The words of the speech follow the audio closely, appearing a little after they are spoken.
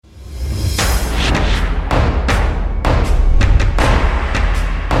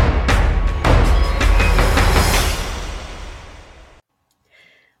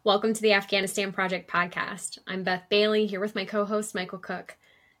Welcome to the Afghanistan Project podcast. I'm Beth Bailey here with my co-host Michael Cook.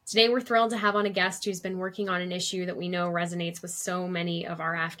 Today we're thrilled to have on a guest who's been working on an issue that we know resonates with so many of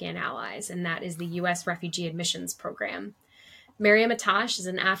our Afghan allies, and that is the U.S. Refugee Admissions Program. Mariam Atash is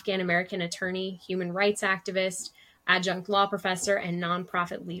an Afghan-American attorney, human rights activist, adjunct law professor, and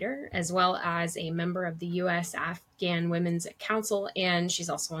nonprofit leader, as well as a member of the U.S. Afghan Women's Council, and she's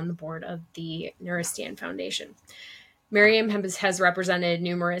also on the board of the Nuristan Foundation. Mariam has represented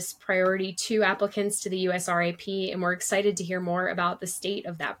numerous Priority 2 applicants to the USRAP, and we're excited to hear more about the state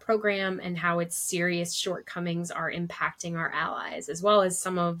of that program and how its serious shortcomings are impacting our allies, as well as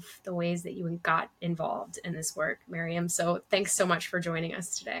some of the ways that you got involved in this work, Mariam. So thanks so much for joining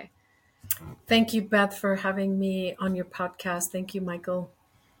us today. Thank you, Beth, for having me on your podcast. Thank you, Michael.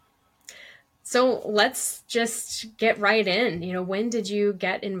 So let's just get right in. When did you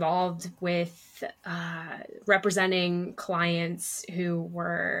get involved with representing clients who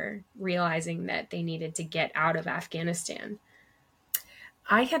were realizing that they needed to get out of Afghanistan?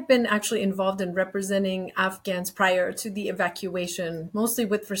 I had been actually involved in representing Afghans prior to the evacuation, mostly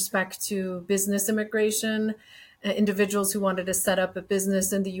with respect to business immigration, individuals who wanted to set up a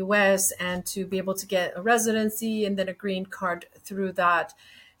business in the U.S. and to be able to get a residency and then a green card through that.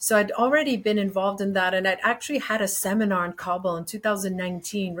 So I'd already been involved in that, and I'd actually had a seminar in Kabul in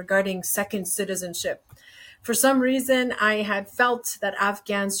 2019 regarding second citizenship. For some reason, I had felt that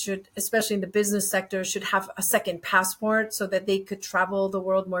Afghans should, especially in the business sector, should have a second passport so that they could travel the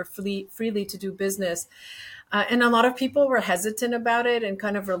world more freely to do business. And a lot of people were hesitant about it and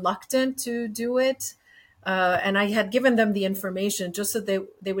kind of reluctant to do it. And I had given them the information just so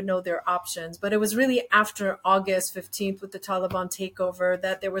they would know their options. But it was really after August 15th with the Taliban takeover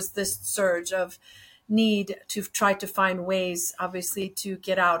that there was this surge of need to try to find ways, obviously, to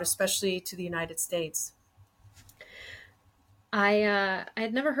get out, especially to the United States. I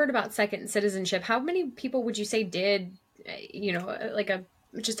had never heard about second citizenship. How many people would you say did,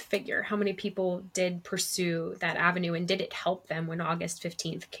 just a figure, how many people did pursue that avenue, and did it help them when August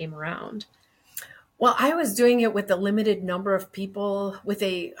 15th came around? Well, I was doing it with a limited number of people with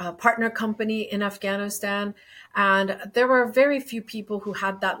a partner company in Afghanistan. And there were very few people who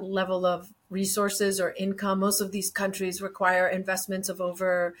had that level of resources or income. Most of these countries require investments of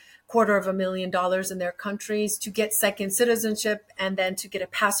over $250,000 in their countries to get second citizenship and then to get a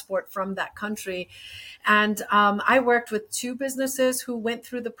passport from that country. And I worked with two businesses who went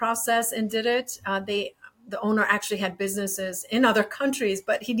through the process and did it. The owner actually had businesses in other countries,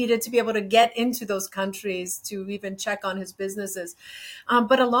 but he needed to be able to get into those countries to even check on his businesses.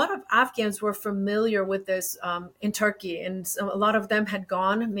 But a lot of Afghans were familiar with this in Turkey, and so a lot of them had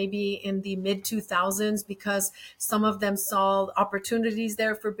gone maybe in the mid 2000s because some of them saw opportunities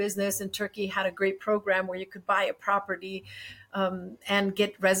there for business, and Turkey had a great program where you could buy a property and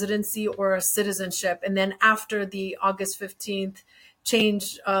get residency or a citizenship. And then after the August 15th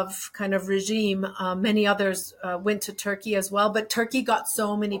change of kind of regime, many others went to Turkey as well. But Turkey got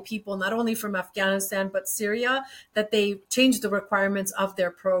so many people, not only from Afghanistan, but Syria, that they changed the requirements of their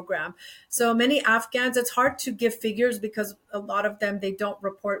program. So many Afghans, it's hard to give figures because a lot of them, they don't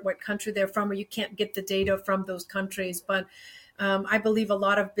report what country they're from, or you can't get the data from those countries. But I believe a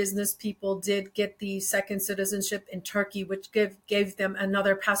lot of business people did get the second citizenship in Turkey, which gave them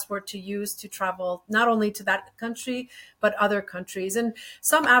another passport to use to travel not only to that country, but other countries. And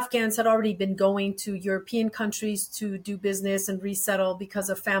some Afghans had already been going to European countries to do business and resettle because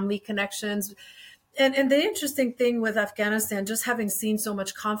of family connections. And the interesting thing with Afghanistan, just having seen so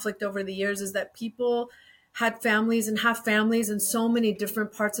much conflict over the years, is that people had families and have families in so many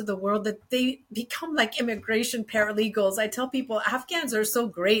different parts of the world that they become like immigration paralegals. I tell people Afghans are so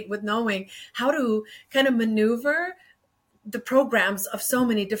great with knowing how to kind of maneuver the programs of so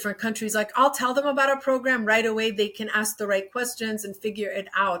many different countries. Like I'll tell them about a program right away. They can ask the right questions and figure it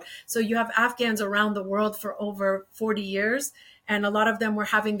out. So you have Afghans around the world for over 40 years. And a lot of them were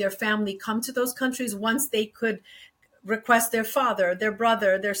having their family come to those countries once they could request their father, their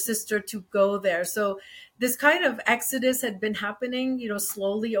brother, their sister to go there. So this kind of exodus had been happening,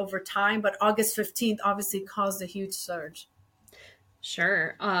 slowly over time, but August 15th obviously caused a huge surge.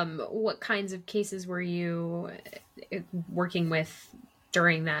 Sure. What kinds of cases were you working with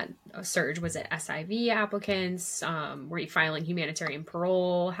during that surge? Was it SIV applicants? Were you filing humanitarian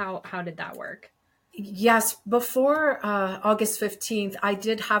parole? How did that work? Yes, before August 15th, I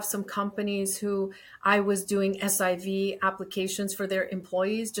did have some companies who I was doing SIV applications for their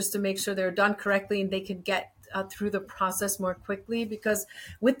employees just to make sure they're done correctly and they could get through the process more quickly. Because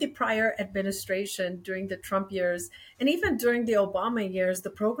with the prior administration during the Trump years and even during the Obama years, the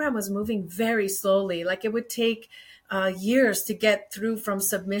program was moving very slowly. Like it would take years to get through from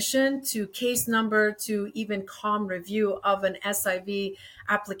submission to case number to even calm review of an SIV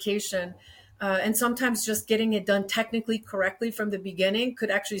application. And sometimes just getting it done technically correctly from the beginning could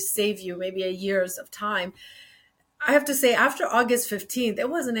actually save you maybe a years of time. I have to say, after August 15th, it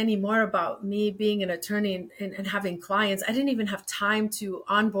wasn't anymore about me being an attorney and having clients. I didn't even have time to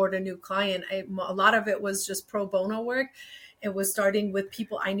onboard a new client. A lot of it was just pro bono work. It was starting with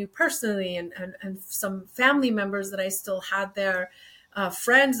people I knew personally and some family members that I still had there,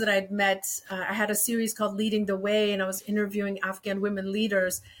 friends that I'd met. I had a series called Leading the Way, and I was interviewing Afghan women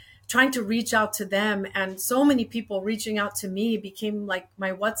leaders, trying to reach out to them. And so many people reaching out to me became like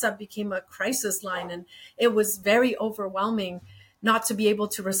my WhatsApp became a crisis line. And it was very overwhelming not to be able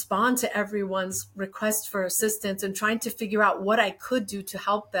to respond to everyone's request for assistance and trying to figure out what I could do to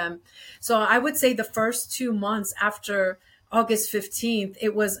help them. So I would say the first 2 months after August 15th,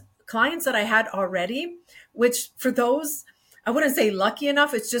 it was clients that I had already, which for those, I wouldn't say lucky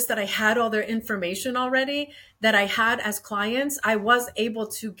enough. It's just that I had all their information already that I had as clients. I was able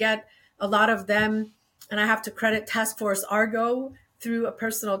to get a lot of them, and I have to credit Task Force Argo through a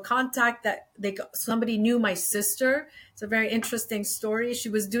personal contact that somebody knew my sister. It's a very interesting story. She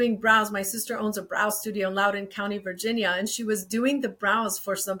was doing brows. My sister owns a brow studio in Loudoun County, Virginia, and she was doing the brows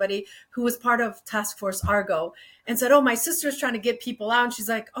for somebody who was part of Task Force Argo and said, "Oh, my sister's trying to get people out." And she's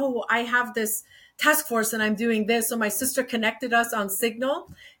like, "Oh, I have this task force and I'm doing this." So my sister connected us on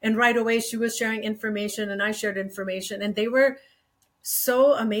Signal, and right away she was sharing information and I shared information, and they were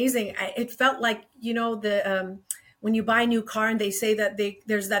so amazing. It felt like, when you buy a new car and they say that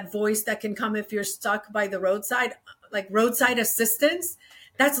there's that voice that can come if you're stuck by the roadside, like roadside assistance.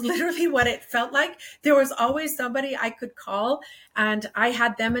 That's literally what it felt like. There was always somebody I could call, and I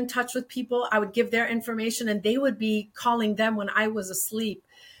had them in touch with people. I would give their information and they would be calling them when I was asleep.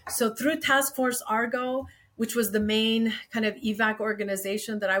 So through Task Force Argo, which was the main kind of evac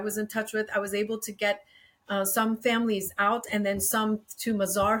organization that I was in touch with, I was able to get some families out, and then some to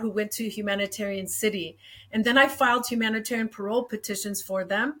Mazar who went to Humanitarian City. And then I filed humanitarian parole petitions for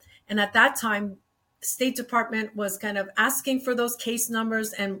them. And at that time, State Department was kind of asking for those case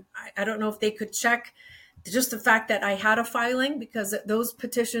numbers. And I don't know if they could check just the fact that I had a filing, because those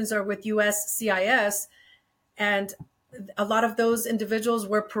petitions are with USCIS. And a lot of those individuals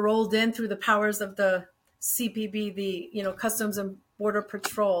were paroled in through the powers of the CPB, the Customs and Border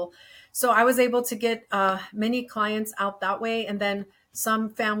Patrol. So I was able to get many clients out that way, and then some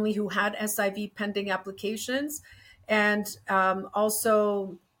family who had SIV pending applications, and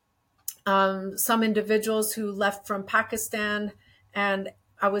also some individuals who left from Pakistan, and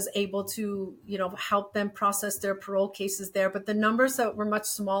I was able to, help them process their parole cases there. But the numbers that were much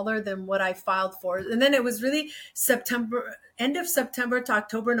smaller than what I filed for. And then it was really end of September to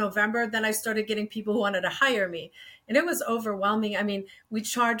October, November. Then I started getting people who wanted to hire me. And it was overwhelming. I mean, we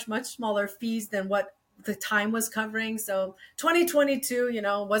charge much smaller fees than what the time was covering. So 2022,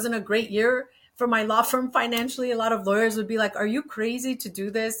 wasn't a great year for my law firm financially. A lot of lawyers would be like, "Are you crazy to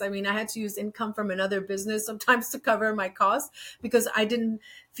do this?" I mean, I had to use income from another business sometimes to cover my costs, because I didn't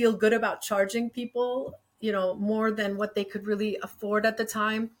feel good about charging people, more than what they could really afford at the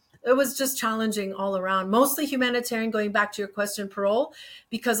time. It was just challenging all around, mostly humanitarian, going back to your question, parole,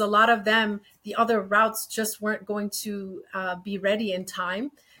 because a lot of them, the other routes just weren't going to be ready in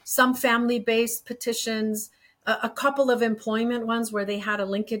time. Some family-based petitions, a couple of employment ones where they had a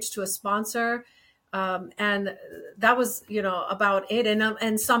linkage to a sponsor. And that was, about it.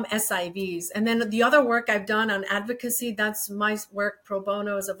 And some SIVs. And then the other work I've done on advocacy, that's my work pro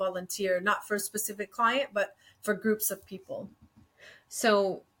bono as a volunteer, not for a specific client, but for groups of people.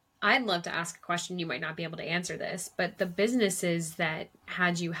 So I'd love to ask a question. You might not be able to answer this, but the businesses that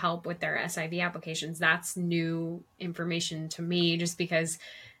had you help with their SIV applications, that's new information to me, just because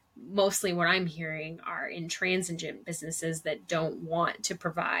mostly what I'm hearing are intransigent businesses that don't want to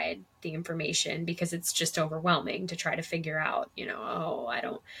provide the information because it's just overwhelming to try to figure out, I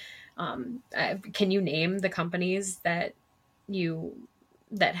don't, can you name the companies that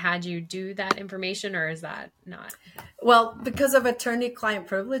had you do that information, or is that not? Well, because of attorney-client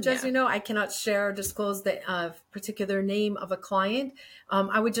privilege, as you know, I cannot share or disclose the particular name of a client.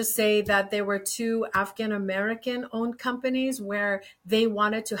 I would just say that there were 2 Afghan-American owned companies where they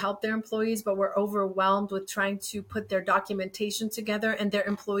wanted to help their employees, but were overwhelmed with trying to put their documentation together, and their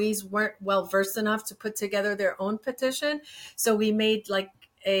employees weren't well versed enough to put together their own petition. So we made like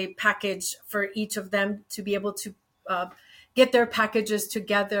a package for each of them to be able to get their packages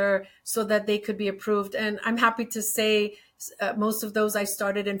together so that they could be approved. And I'm happy to say most of those I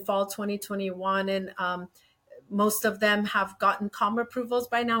started in fall 2021. And Most of them have gotten COM approvals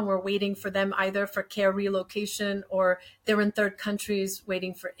by now. We're waiting for them either for care relocation or they're in third countries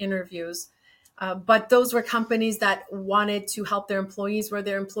waiting for interviews. But those were companies that wanted to help their employees where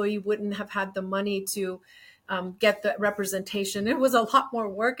their employee wouldn't have had the money to get the representation. It was a lot more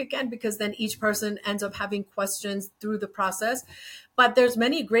work again, because then each person ends up having questions through the process. But there's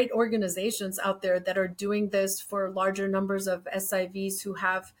many great organizations out there that are doing this for larger numbers of SIVs who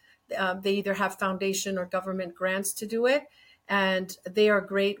have, they either have foundation or government grants to do it. And they are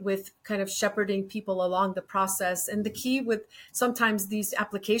great with kind of shepherding people along the process. And the key with sometimes these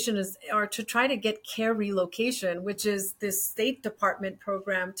applications are to try to get care relocation, which is this State Department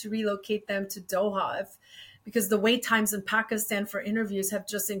program to relocate them to Doha, because the wait times in Pakistan for interviews have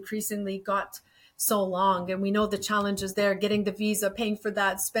just increasingly got so long. And we know the challenges there, getting the visa, paying for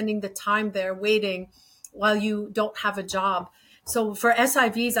that, spending the time there waiting while you don't have a job. So for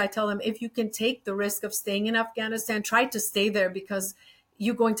SIVs, I tell them, if you can take the risk of staying in Afghanistan, try to stay there, because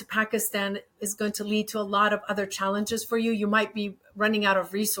you going to Pakistan is going to lead to a lot of other challenges for you. You might be running out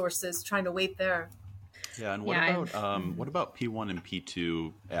of resources trying to wait there. Yeah, and what about P1 and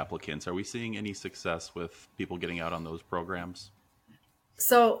P2 applicants? Are we seeing any success with people getting out on those programs?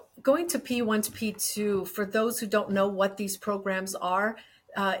 So going to P1 to P2, for those who don't know what these programs are,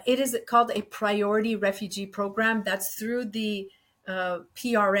 it is called a priority refugee program. That's through the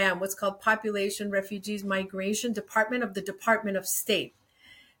PRM, what's called Population, Refugees, Migration Department of the Department of State.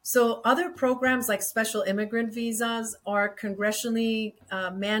 So other programs like special immigrant visas are congressionally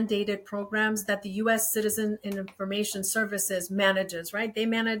mandated programs that the U.S. Citizen and Information Services manages, right? They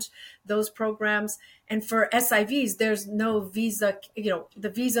manage those programs. And for SIVs, there's no visa, the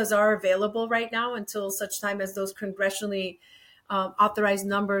visas are available right now until such time as those congressionally authorized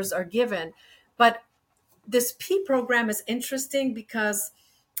numbers are given. But this P program is interesting because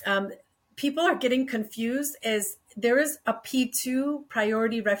people are getting confused, as there is a P2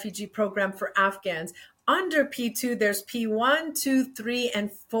 priority refugee program for Afghans. Under P2, there's P1, 2, 3,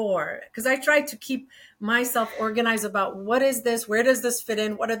 and 4. Because I try to keep myself organized about what is this, where does this fit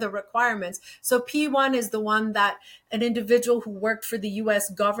in, what are the requirements. So P1 is the one that an individual who worked for the U.S.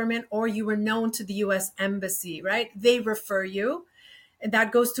 government or you were known to the U.S. embassy, right? They refer you. And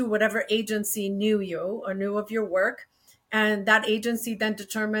that goes to whatever agency knew you or knew of your work. And that agency then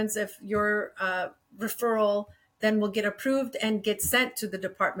determines if your referral then will get approved and get sent to the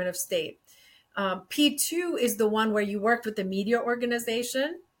Department of State. P2 is the one where you worked with the media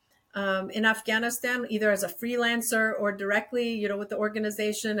organization in Afghanistan, either as a freelancer or directly, with the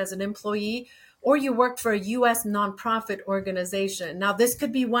organization as an employee, or you worked for a U.S. nonprofit organization. Now, this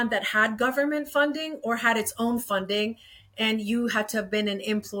could be one that had government funding or had its own funding, and you had to have been an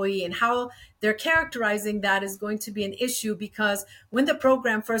employee. And how they're characterizing that is going to be an issue, because when the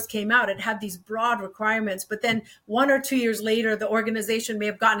program first came out, it had these broad requirements. But then 1 or 2 years later, the organization may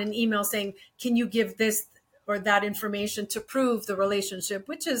have gotten an email saying, can you give this or that information to prove the relationship,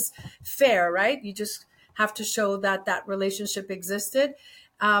 which is fair, right? You just have to show that that relationship existed.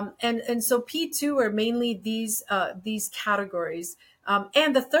 And so P2 are mainly these categories.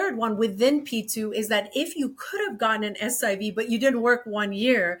 And the third one within P2 is that if you could have gotten an SIV, but you didn't work 1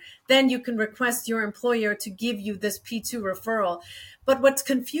 year, then you can request your employer to give you this P2 referral. But what's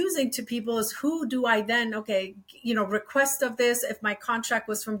confusing to people is, who do I then, request of this? If my contract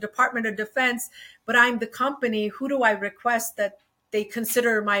was from Department of Defense, but I'm the company, who do I request that they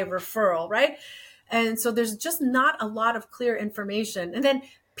consider my referral, right? And so there's just not a lot of clear information. And then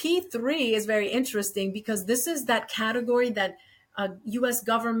P3 is very interesting, because this is that category that U.S.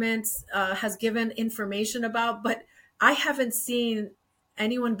 government has given information about, but I haven't seen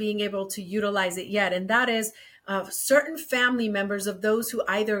anyone being able to utilize it yet. And that is certain family members of those who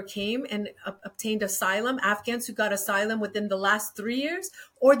either came and obtained asylum, Afghans who got asylum within the last 3 years,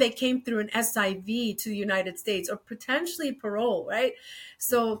 or they came through an SIV to the United States, or potentially parole, right?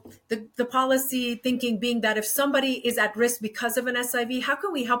 So the policy thinking being that if somebody is at risk because of an SIV, how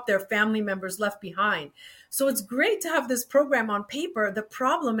can we help their family members left behind? So it's great to have this program on paper. The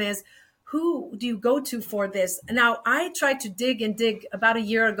problem is, who do you go to for this? Now, I tried to dig about a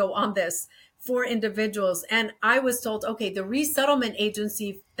year ago on this for individuals, and I was told, okay, the resettlement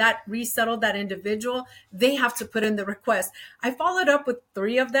agency that resettled that individual, they have to put in the request. I followed up with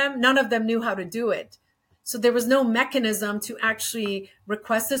 3 of them. None of them knew how to do it. So there was no mechanism to actually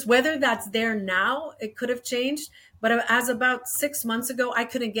request this. Whether that's there now, it could have changed. But as about 6 months ago, I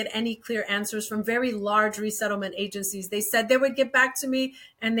couldn't get any clear answers from very large resettlement agencies. They said they would get back to me,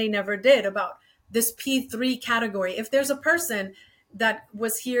 and they never did, about this P3 category. If there's a person that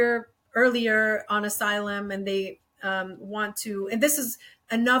was here earlier on asylum and they want to, and this is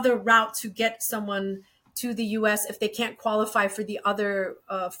another route to get someone to the US if they can't qualify for the other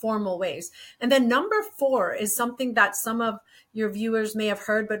formal ways. And then number 4 is something that some of your viewers may have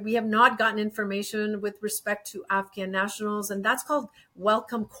heard, but we have not gotten information with respect to Afghan nationals, and that's called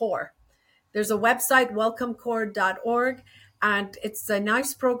Welcome Corps. There's a website, welcomecorps.org, and it's a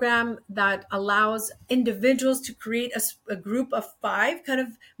nice program that allows individuals to create a group of 5, kind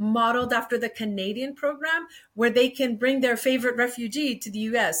of modeled after the Canadian program, where they can bring their favorite refugee to the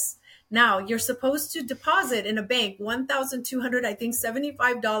US. Now, you're supposed to deposit in a bank $1,200, I think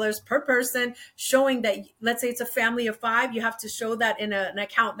 $75 per person, showing that, let's say it's a family of 5, you have to show that in an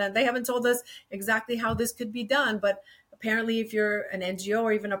account. That they haven't told us exactly how this could be done, but apparently, if you're an NGO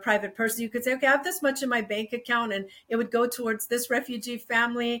or even a private person, you could say, okay, I have this much in my bank account and it would go towards this refugee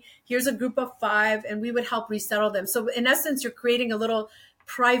family. Here's a group of 5 and we would help resettle them. So in essence, you're creating a little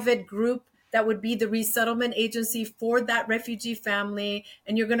private group that would be the resettlement agency for that refugee family.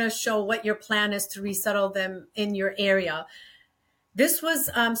 And you're going to show what your plan is to resettle them in your area. This was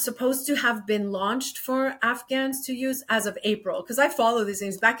supposed to have been launched for Afghans to use as of April, because I follow these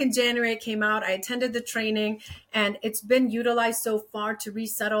things. Back in January, it came out. I attended the training, and it's been utilized so far to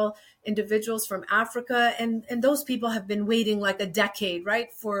resettle individuals from Africa. And those people have been waiting like a decade,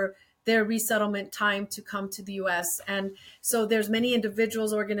 right, for their resettlement time to come to the US. And so there's many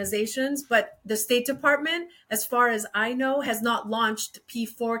individuals, organizations, but the State Department, as far as I know, has not launched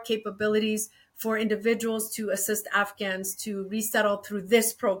P4 capabilities for individuals to assist Afghans to resettle through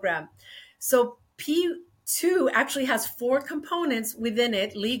this program. So P2 actually has 4 components within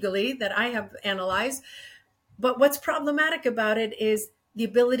it legally that I have analyzed. But what's problematic about it is the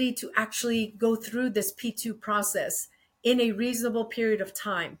ability to actually go through this P2 process in a reasonable period of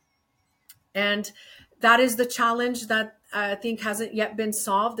time. And that is the challenge that I think hasn't yet been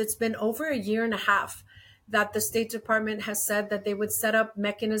solved. It's been over a year and a half that the State Department has said that they would set up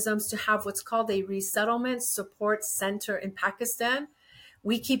mechanisms to have what's called a resettlement support center in Pakistan.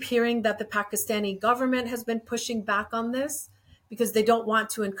 We keep hearing that the Pakistani government has been pushing back on this because they don't want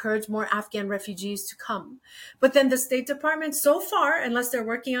to encourage more Afghan refugees to come. But then the State Department, so far, unless they're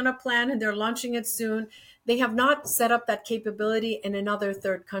working on a plan and they're launching it soon, they have not set up that capability in another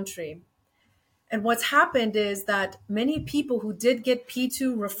third country. And what's happened is that many people who did get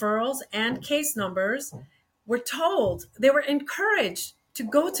P2 referrals and case numbers were told, they were encouraged to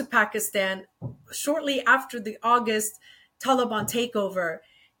go to Pakistan shortly after the August Taliban takeover.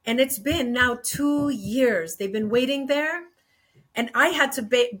 And it's been now 2 years. They've been waiting there. And I had to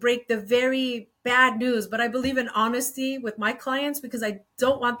break the very bad news, but I believe in honesty with my clients because I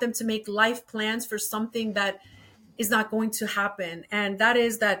don't want them to make life plans for something that is not going to happen. And that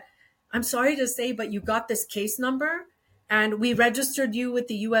is that, I'm sorry to say, but you got this case number and we registered you with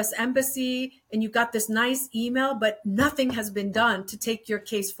the US Embassy and you got this nice email, but nothing has been done to take your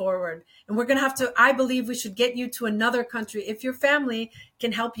case forward. And we're going to have to, I believe we should get you to another country if your family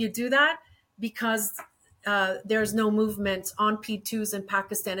can help you do that, because there's no movement on P2s in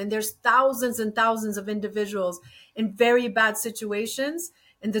Pakistan. And there's thousands and thousands of individuals in very bad situations.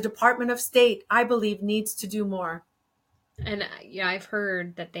 And the Department of State, I believe, needs to do more. And yeah, I've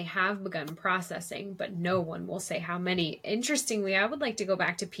heard that they have begun processing, but no one will say how many. Interestingly, I would like to go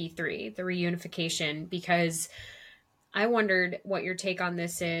back to P3, the reunification, because I wondered what your take on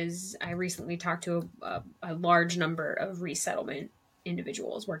this is. I recently talked to a large number of resettlement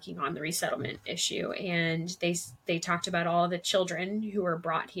individuals working on the resettlement issue, and they talked about all the children who were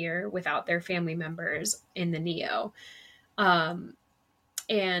brought here without their family members in the NEO.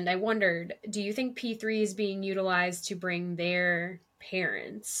 And I wondered, do you think P3 is being utilized to bring their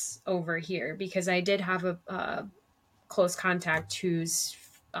parents over here? Because I did have a close contact whose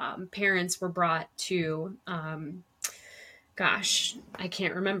parents were brought to, gosh, I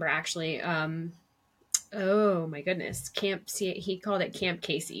can't remember actually. Oh my goodness, he called it Camp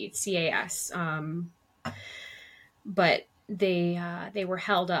Casey, CAS. But they were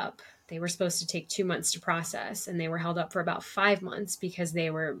held up. They were supposed to take 2 months to process, and they were held up for about 5 months because they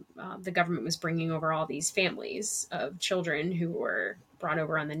were the government was bringing over all these families of children who were brought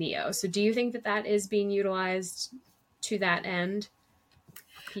over on the NEO. So do you think that that is being utilized to that end,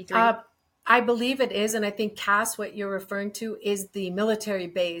 P3? I believe it is. And I think CAS, what you're referring to, is the military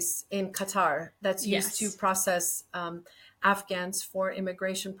base in Qatar that's used to process Afghans for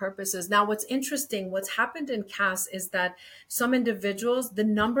immigration purposes. Now, what's interesting, what's happened in CAS is that some individuals, the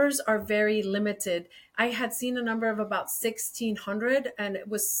numbers are very limited. I had seen a number of about 1,600, and it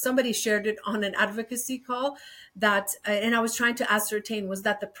was somebody shared it on an advocacy call that, and I was trying to ascertain, was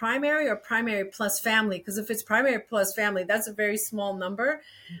that the primary or primary plus family? Because if it's primary plus family, that's a very small number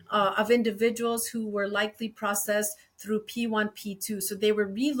of individuals who were likely processed through P1, P2. So they were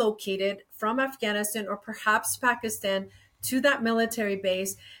relocated from Afghanistan or perhaps Pakistan to that military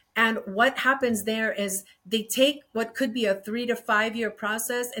base. And what happens there is they take what could be a 3 to 5 year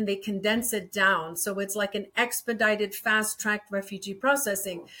process and they condense it down. So it's like an expedited, fast tracked refugee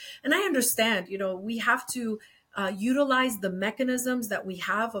processing. And I understand, we have to utilize the mechanisms that we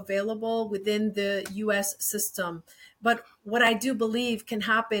have available within the US system. But what I do believe can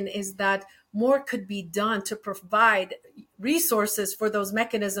happen is that more could be done to provide resources for those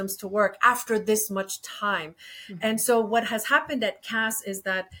mechanisms to work after this much time. Mm-hmm. And so what has happened at CAS is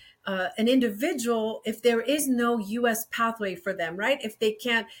that an individual, if there is no U.S. pathway for them, right? If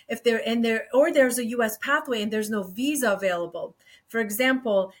they're in there, or there's a U.S. pathway and there's no visa available. For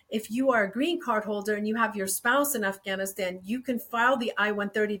example, if you are a green card holder and you have your spouse in Afghanistan, you can file the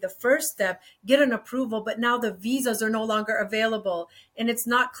I-130, the first step, get an approval, but now the visas are no longer available. And it's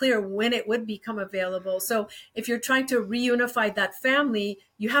not clear when it would become available. So if you're trying to reunify that family,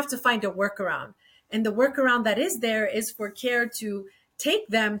 you have to find a workaround. And the workaround that is there is for CARE to take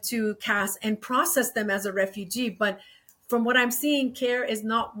them to CAS and process them as a refugee. But from what I'm seeing, CARE is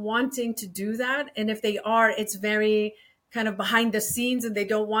not wanting to do that. And if they are, it's very kind of behind the scenes and they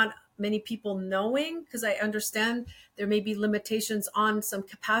don't want many people knowing, because I understand there may be limitations on some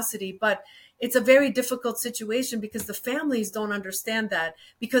capacity, but it's a very difficult situation because the families don't understand that,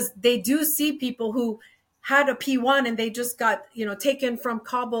 because they do see people who had a P1 and they just got, taken from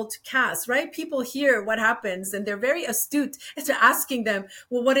Kabul to CAS, right? People hear what happens and they're very astute to asking them,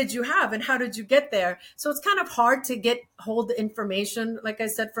 well, what did you have and how did you get there? So it's kind of hard to hold information, like I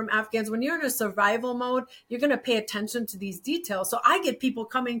said, from Afghans. When you're in a survival mode, you're going to pay attention to these details. So I get people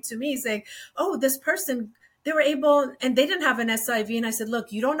coming to me saying, oh, this person, they were able, and they didn't have an SIV. And I said,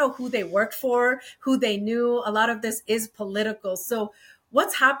 look, you don't know who they worked for, who they knew. A lot of this is political. So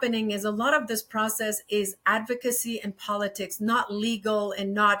what's happening is a lot of this process is advocacy and politics, not legal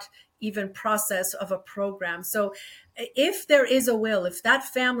and not even process of a program. So if there is a will, if that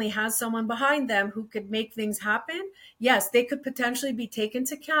family has someone behind them who could make things happen, yes, they could potentially be taken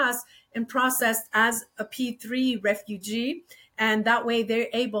to CAS and processed as a P3 refugee. And that way they're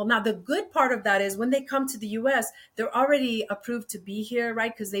able. Now, the good part of that is when they come to the US, they're already approved to be here,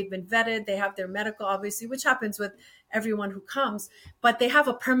 right? Because they've been vetted. They have their medical, obviously, which happens with everyone who comes, but they have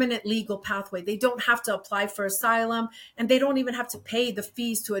a permanent legal pathway. They don't have to apply for asylum and they don't even have to pay the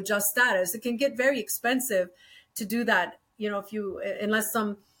fees to adjust status. It can get very expensive to do that, unless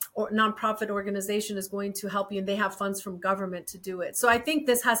some nonprofit organization is going to help you and they have funds from government to do it. So I think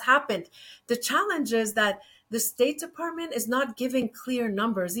this has happened. The challenge is that the State Department is not giving clear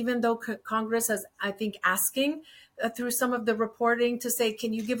numbers, even though Congress is, I think, asking through some of the reporting to say,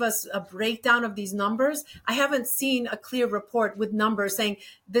 can you give us a breakdown of these numbers? I haven't seen a clear report with numbers saying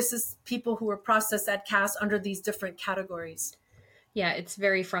this is people who were processed at CAS under these different categories. Yeah, it's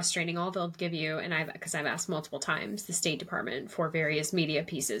very frustrating. All they'll give you, because I've asked multiple times the State Department for various media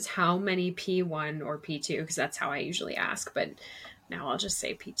pieces, how many P1 or P2, because that's how I usually ask, but now I'll just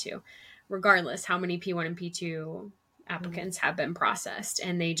say P2. Regardless, how many P1 and P2 applicants have been processed.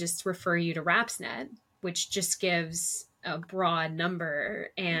 And they just refer you to RAPSNet, which just gives a broad number.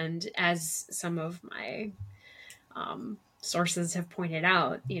 And as some of my sources have pointed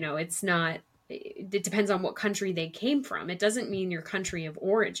out, it depends on what country they came from. It doesn't mean your country of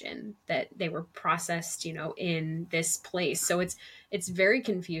origin that they were processed, in this place. So it's very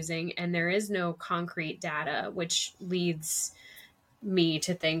confusing and there is no concrete data, which leads me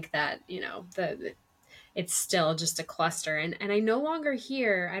to think that, it's still just a cluster. And I no longer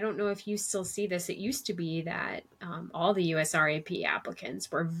hear, I don't know if you still see this. It used to be that all the USRAP applicants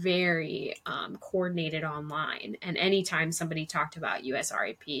were very coordinated online. And anytime somebody talked about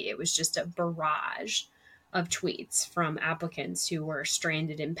USRAP, it was just a barrage of tweets from applicants who were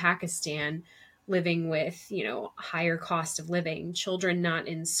stranded in Pakistan, living with, higher cost of living, children not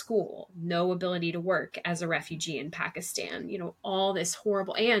in school, no ability to work as a refugee in Pakistan, all this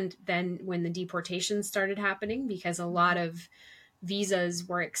horrible. And then when the deportations started happening, because a lot of visas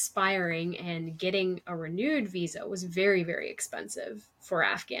were expiring and getting a renewed visa was very, very expensive for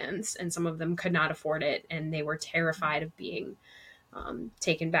Afghans. And some of them could not afford it. And they were terrified of being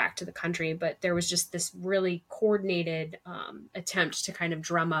taken back to the country. But there was just this really coordinated attempt to kind of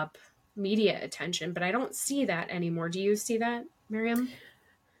drum up media attention, but I don't see that anymore. Do you see that, Mariam?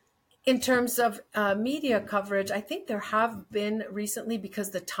 In terms of media coverage, I think there have been recently,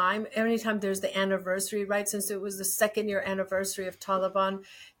 because anytime there's the anniversary, right? Since it was the 2nd year anniversary of Taliban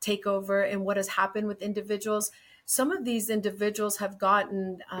takeover and what has happened with individuals, some of these individuals have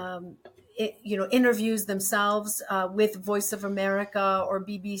gotten interviews themselves with Voice of America or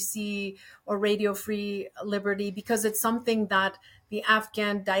BBC or Radio Free Liberty, because it's something that the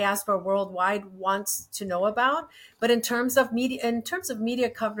Afghan diaspora worldwide wants to know about. But in terms of media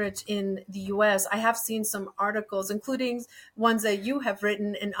coverage in the US, I have seen some articles, including ones that you have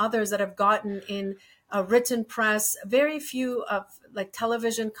written and others that have gotten in written press. Very few of like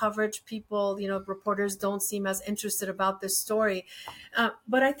television coverage. People, reporters don't seem as interested about this story.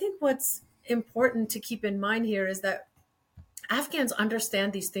 But I think what's important to keep in mind here is that Afghans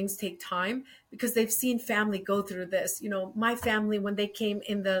understand these things take time because they've seen family go through this. My family, when they came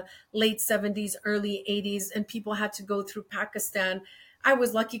in the late 70s, early 80s, and people had to go through Pakistan, I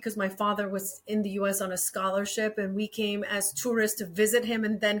was lucky because my father was in the US on a scholarship and we came as tourists to visit him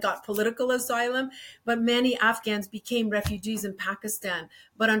and then got political asylum. But many Afghans became refugees in Pakistan.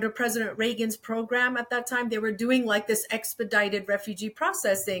 But under President Reagan's program at that time, they were doing like this expedited refugee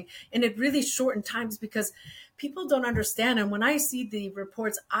processing. And it really shortened times because people don't understand. And when I see the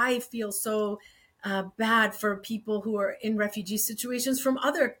reports, I feel so bad for people who are in refugee situations from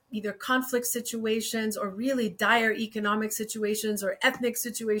other either conflict situations or really dire economic situations or ethnic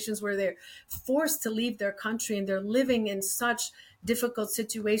situations where they're forced to leave their country and they're living in such difficult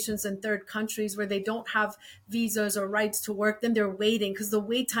situations in third countries where they don't have visas or rights to work. Then they're waiting because the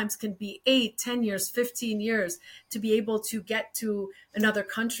wait times can be 8, 10 years, 15 years to be able to get to another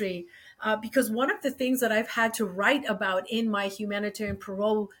country. Because one of the things that I've had to write about in my humanitarian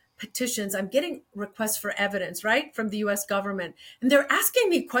parole petitions, I'm getting requests for evidence, right, from the US government. And they're asking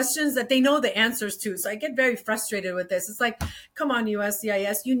me questions that they know the answers to. So I get very frustrated with this. It's like, come on,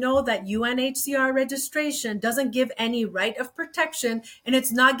 USCIS, you know that UNHCR registration doesn't give any right of protection and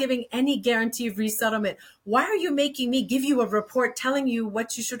it's not giving any guarantee of resettlement. Why are you making me give you a report telling you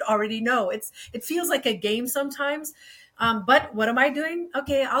what you should already know? It feels like a game sometimes. But what am I doing?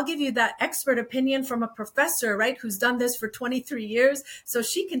 Okay, I'll give you that expert opinion from a professor, right, who's done this for 23 years. So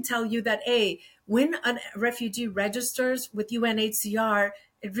she can tell you that, when a refugee registers with UNHCR,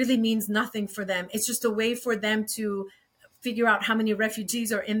 it really means nothing for them. It's just a way for them to figure out how many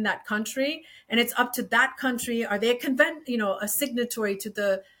refugees are in that country. And it's up to that country. Are they a signatory to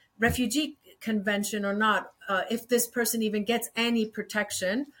the refugee convention or not? If this person even gets any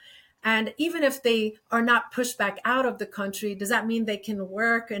protection. And even if they are not pushed back out of the country, does that mean they can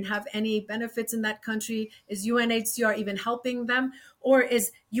work and have any benefits in that country? Is UNHCR even helping them? Or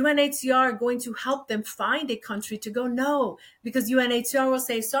is UNHCR going to help them find a country to go? No, because UNHCR will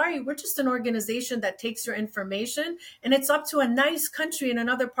say, sorry, we're just an organization that takes your information and it's up to a nice country in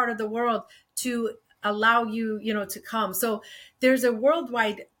another part of the world to allow you, to come. So there's a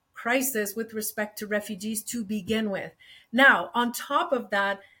worldwide crisis with respect to refugees to begin with. Now, on top of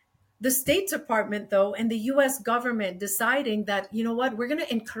that, the State Department, though, and the US government deciding that, we're going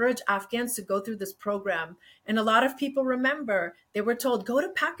to encourage Afghans to go through this program. And a lot of people remember they were told, go to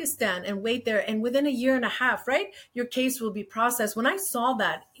Pakistan and wait there. And within a year and a half, right, your case will be processed. When I saw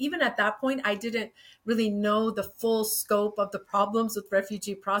that, even at that point, I didn't really know the full scope of the problems with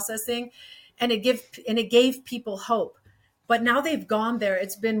refugee processing. And it gave people hope. But now they've gone there.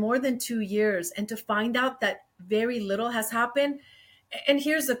 It's been more than 2 years. And to find out that very little has happened. And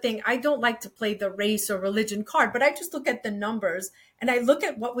here's the thing, I don't like to play the race or religion card, but I just look at the numbers and I look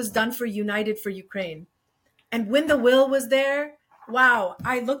at what was done for United for Ukraine. And when the will was there, wow,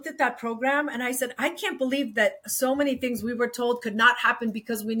 I looked at that program and I said, I can't believe that so many things we were told could not happen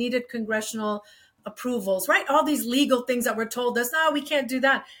because we needed congressional approvals, right? All these legal things that were told us, no, we can't do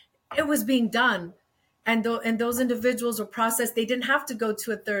that. It was being done. And those individuals were processed. They didn't have to go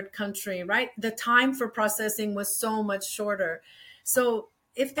to a third country, right? The time for processing was so much shorter. So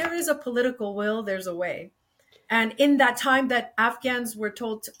if there is a political will, there's a way. And in that time that Afghans were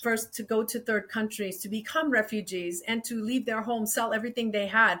told first to go to third countries, to become refugees and to leave their homes, sell everything they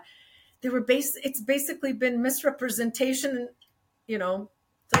had, it's basically been misrepresentation, don't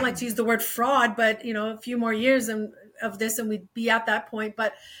like to use the word fraud, but, a few more years of this and we'd be at that point.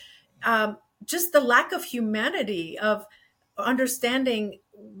 But just the lack of humanity of understanding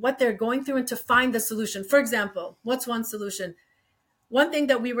what they're going through and to find the solution. For example, what's one solution? One thing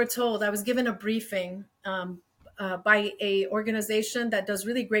that we were told, I was given a briefing by a organization that does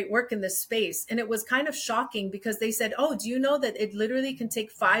really great work in this space. And it was kind of shocking because they said, oh, do you know that it literally can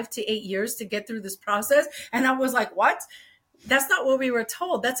take 5 to 8 years to get through this process? And I was like, what? That's not what we were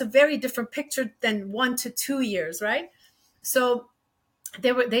told. That's a very different picture than 1 to 2 years, right? So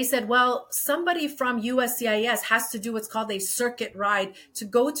they said, well, somebody from USCIS has to do what's called a circuit ride to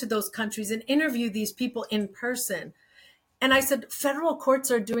go to those countries and interview these people in person. And I said, federal courts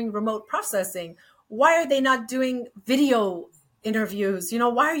are doing remote processing. Why are they not doing video interviews?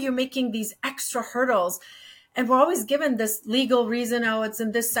 Why are you making these extra hurdles? And we're always given this legal reason, oh, it's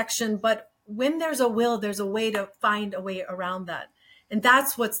in this section. But when there's a will, there's a way to find a way around that. And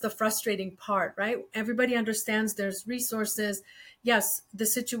that's what's the frustrating part, right? Everybody understands there's resources. Yes, the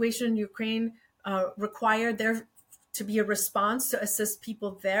situation in Ukraine required there to be a response to assist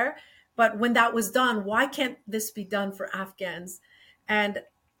people there. But when that was done, why can't this be done for Afghans? And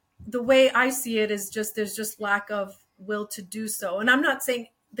the way I see it is there's just lack of will to do so. And I'm not saying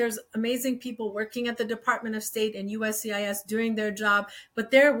there's amazing people working at the Department of State and USCIS doing their job,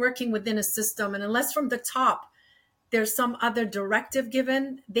 but they're working within a system. And unless from the top there's some other directive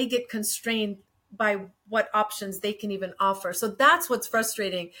given, they get constrained by what options they can even offer. So that's what's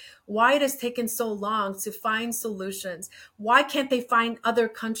frustrating. Why it has taken so long to find solutions? Why can't they find other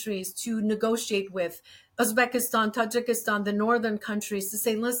countries to negotiate with? Uzbekistan, Tajikistan, the northern countries, to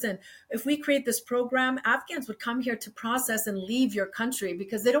say, listen, if we create this program, Afghans would come here to process and leave your country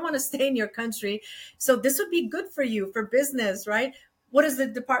because they don't want to stay in your country. So this would be good for you, for business, right? What does the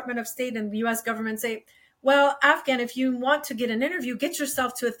Department of State and the US government say? Well, Afghan, if you want to get an interview, get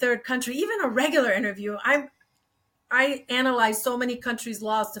yourself to a third country, even a regular interview. I analyze so many countries'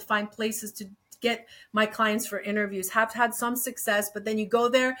 laws to find places to get my clients for interviews. Have had some success, but then you go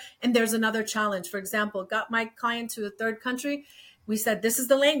there and there's another challenge. For example, got my client to a third country. We said, this is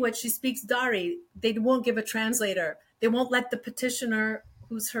the language. She speaks Dari. They won't give a translator. They won't let the petitioner,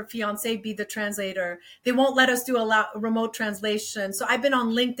 who's her fiance, be the translator. They won't let us do a remote translation. So I've been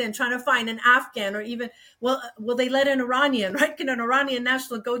on LinkedIn trying to find an Afghan, or even, will they let an Iranian, right? Can an Iranian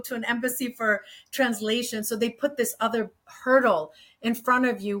national go to an embassy for translation? So they put this other hurdle in front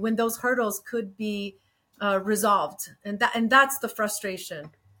of you when those hurdles could be resolved. And that's the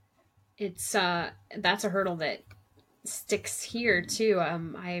frustration. It's that's a hurdle that sticks here too.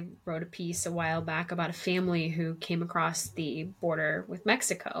 I wrote a piece a while back about a family who came across the border with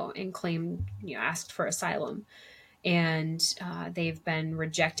Mexico and claimed, asked for asylum, and they've been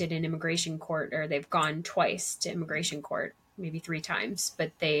rejected in immigration court, or they've gone twice to immigration court, maybe 3 times,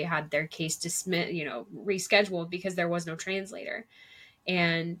 but they had their case dismissed, rescheduled because there was no translator.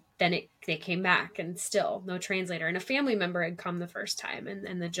 And then they came back and still no translator, and a family member had come the first time,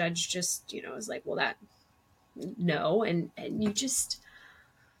 and the judge just, was like, well, that no. And you just,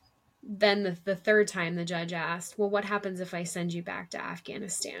 then the third time the judge asked, well, what happens if I send you back to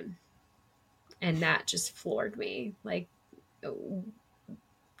Afghanistan? And that just floored me. Like,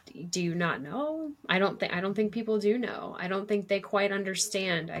 do you not know? I don't think people do know. I don't think they quite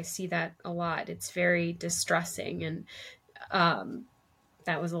understand. I see that a lot. It's very distressing. And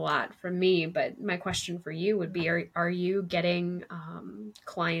that was a lot from me. But my question for you would be, are you getting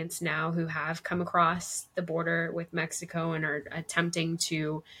clients now who have come across the border with Mexico and are attempting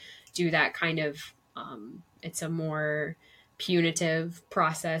to do that kind of, it's a more punitive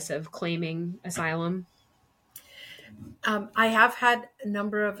process of claiming asylum? I have had a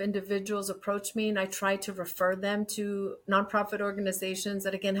number of individuals approach me, and I try to refer them to nonprofit organizations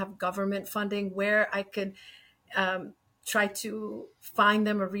that, again, have government funding, where I could try to find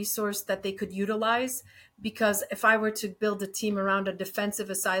them a resource that they could utilize. Because if I were to build a team around a defensive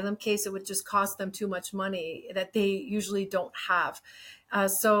asylum case, it would just cost them too much money that they usually don't have.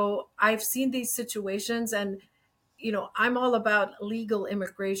 So I've seen these situations, and, I'm all about legal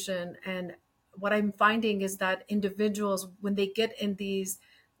immigration. And what I'm finding is that individuals, when they get in these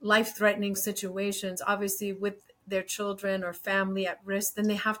life-threatening situations, obviously with their children or family at risk, then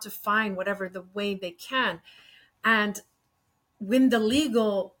they have to find whatever the way they can. And when the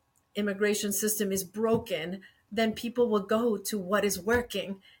legal immigration system is broken, then people will go to what is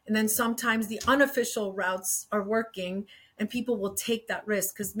working. And then sometimes the unofficial routes are working, and people will take that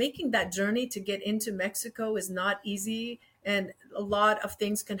risk, because making that journey to get into Mexico is not easy. And a lot of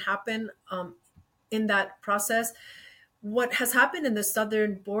things can happen in that process. What has happened in the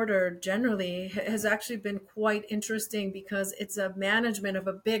southern border generally has actually been quite interesting, because it's a management of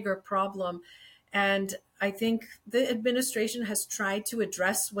a bigger problem. And I think the administration has tried to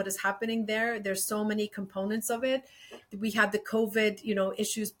address what is happening there. There's so many components of it. We had the COVID,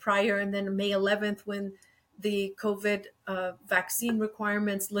 issues prior, and then May 11th, when the COVID vaccine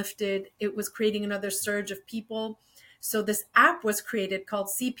requirements lifted, it was creating another surge of people. So this app was created called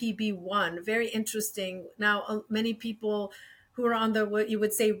CPB1. Very interesting. Now, many people who are on the, what you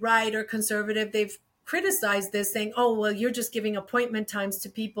would say, right or conservative, they've criticized this, saying, oh, well, you're just giving appointment times to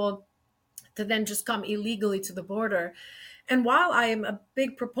people to then just come illegally to the border. And while I am a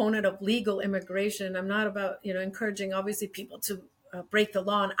big proponent of legal immigration, I'm not about, encouraging, obviously, people to break the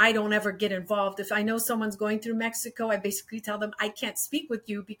law. And I don't ever get involved. If I know someone's going through Mexico, I basically tell them I can't speak with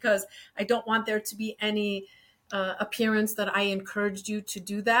you, because I don't want there to be any appearance that I encouraged you to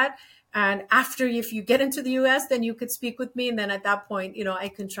do that. And after, if you get into the US, then you could speak with me. And then at that point, I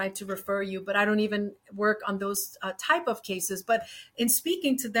can try to refer you, but I don't even work on those type of cases. But in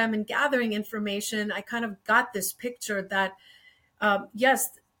speaking to them and gathering information, I kind of got this picture that,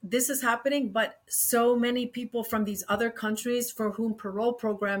 yes, this is happening, but so many people from these other countries for whom parole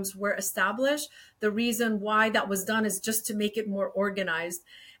programs were established, the reason why that was done is just to make it more organized.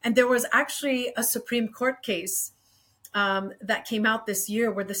 And there was actually a Supreme Court case that came out this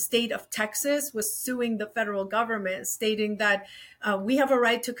year where the state of Texas was suing the federal government, stating that we have a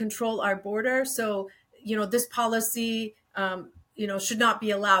right to control our border. So, this policy, should not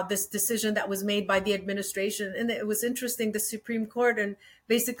be allowed, this decision that was made by the administration. And it was interesting, the Supreme Court, and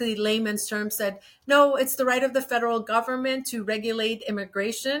basically layman's terms, said, no, it's the right of the federal government to regulate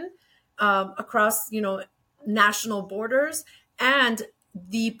immigration across, national borders. And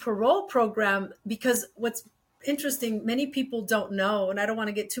the parole program, because what's interesting, many people don't know, and I don't want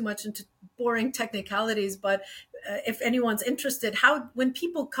to get too much into boring technicalities, but if anyone's interested, when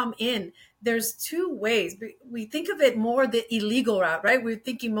people come in, there's two ways. We think of it more the illegal route, right? We're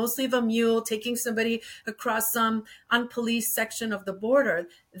thinking mostly of a mule taking somebody across some unpoliced section of the border.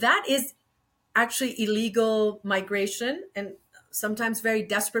 That is actually illegal migration, and sometimes very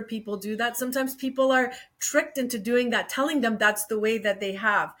desperate people do that. Sometimes people are tricked into doing that, telling them that's the way that they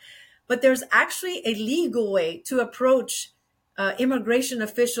have. But there's actually a legal way to approach immigration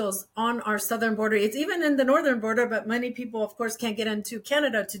officials on our southern border. It's even in the northern border, but many people, of course, can't get into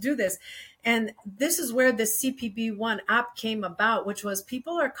Canada to do this. And this is where the CPB1 app came about, which was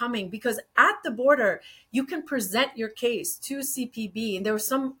people are coming because at the border, you can present your case to CPB. And there were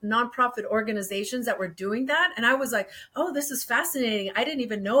some nonprofit organizations that were doing that. And I was like, oh, this is fascinating. I didn't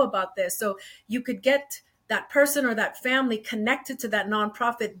even know about this. So you could get that person or that family connected to that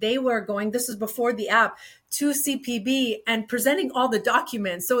nonprofit. They were going, this is before the app, to CPB and presenting all the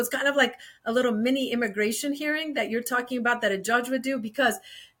documents. So it's kind of like a little mini immigration hearing that you're talking about that a judge would do, because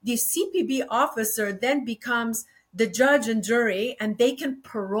the CPB officer then becomes the judge and jury, and they can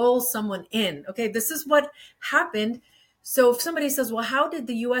parole someone in. Okay, this is what happened. So if somebody says, well, how did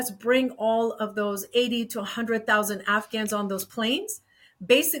the US bring all of those 80 to 100,000 Afghans on those planes?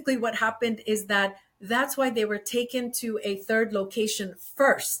 Basically what happened is that's why they were taken to a third location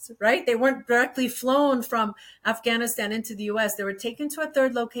first, right? They weren't directly flown from Afghanistan into the US. They were taken to a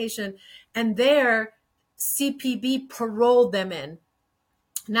third location, and there CPB paroled them in.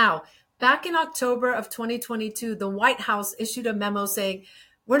 Now, back in October of 2022, the White House issued a memo saying,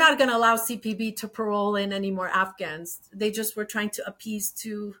 we're not going to allow CPB to parole in any more Afghans. They just were trying to appease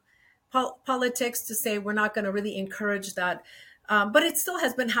to politics to say, we're not going to really encourage that. But it still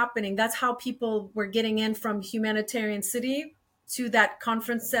has been happening. That's how people were getting in from Humanitarian City to that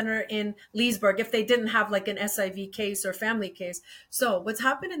conference center in Leesburg if they didn't have like an SIV case or family case. So what's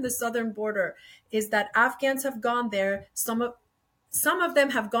happened in the southern border is that Afghans have gone there. Some of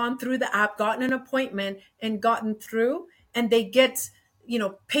them have gone through the app, gotten an appointment and gotten through, and they get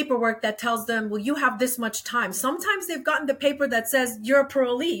paperwork that tells them, well, you have this much time. Sometimes they've gotten the paper that says you're a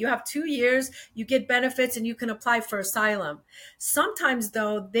parolee. You have 2 years, you get benefits, and you can apply for asylum. Sometimes,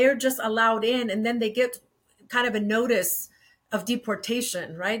 though, they're just allowed in, and then they get kind of a notice of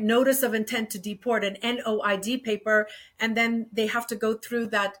deportation, right? Notice of intent to deport, an NOID paper, and then they have to go through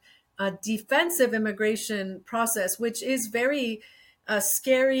that defensive immigration process, which is very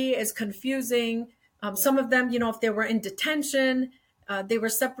scary, is confusing. Some of them, if they were in detention, they were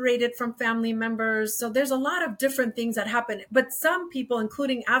separated from family members. So there's a lot of different things that happen. But some people,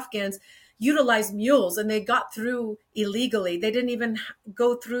 including Afghans, utilize mules, and they got through illegally. They didn't even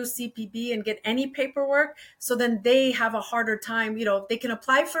go through CPB and get any paperwork. So then they have a harder time. If they can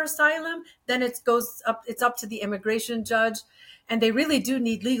apply for asylum, then it's up to the immigration judge. And they really do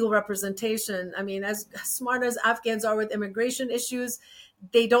need legal representation. I mean, as smart as Afghans are with immigration issues,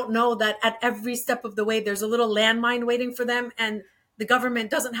 they don't know that at every step of the way, there's a little landmine waiting for them. And the government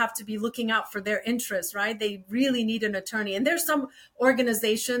doesn't have to be looking out for their interests, right? They really need an attorney. And there's some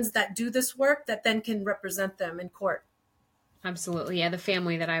organizations that do this work that then can represent them in court. Absolutely. Yeah. The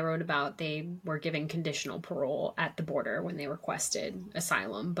family that I wrote about, they were given conditional parole at the border when they requested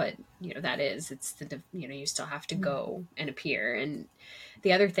asylum. But, you still have to go and appear. And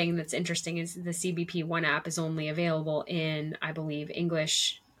the other thing that's interesting is the CBP1 app is only available in, I believe,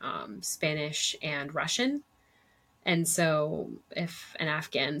 English, Spanish, and Russian. And so if an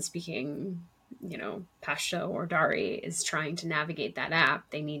Afghan speaking, Pashto or Dari is trying to navigate that app,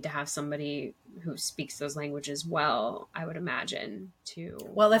 they need to have somebody who speaks those languages well, I would imagine, to...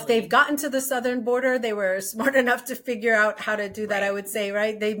 Well, if they've gotten to the southern border, they were smart enough to figure out how to do that, right. I would say,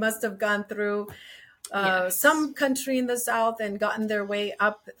 right? They must have gone through Yes. some country in the South and gotten their way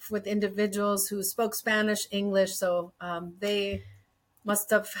up with individuals who spoke Spanish, English. So they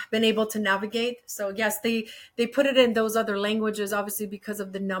must have been able to navigate. So yes, they put it in those other languages, obviously because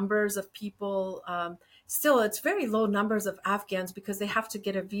of the numbers of people. Still, it's very low numbers of Afghans because they have to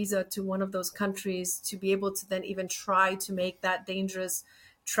get a visa to one of those countries to be able to then even try to make that dangerous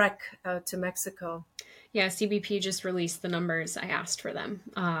trek to Mexico. Yeah, CBP just released the numbers. I asked for them,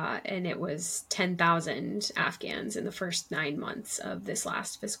 and it was 10,000 Afghans in the first 9 months of this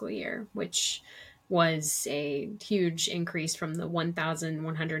last fiscal year, which was a huge increase from the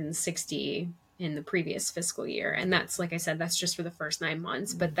 1,160 in the previous fiscal year. And that's, like I said, that's just for the first 9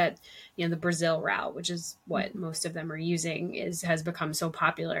 months. But that, the Brazil route, which is what most of them are using, has become so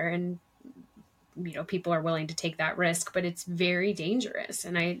popular, and people are willing to take that risk, but it's very dangerous.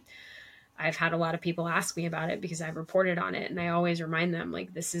 And I've had a lot of people ask me about it because I've reported on it. And I always remind them,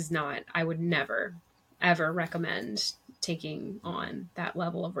 like, this is not, I would never, ever recommend taking on that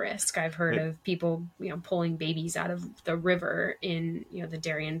level of risk. I've heard of people, pulling babies out of the river in, the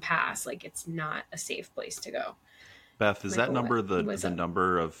Darien Pass. Like, it's not a safe place to go. Beth, is that number the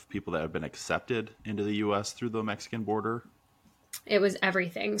number of people that have been accepted into the U.S. through the Mexican border? It was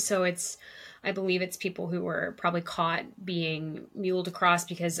everything. So I believe it's people who were probably caught being muled across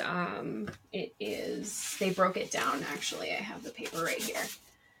because they broke it down. Actually, I have the paper right here.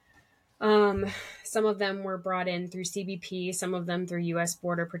 Some of them were brought in through CBP, some of them through U.S.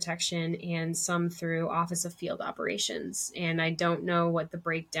 Border Protection, and some through Office of Field Operations. And I don't know what the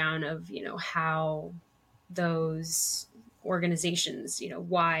breakdown of, how those organizations,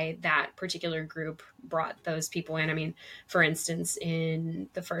 why that particular group brought those people in. I mean, for instance, in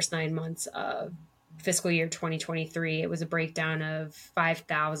the first 9 months of fiscal year 2023, it was a breakdown of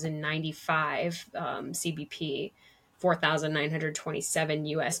 5,095 CBP, 4,927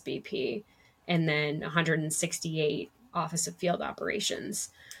 USBP, and then 168 Office of Field Operations.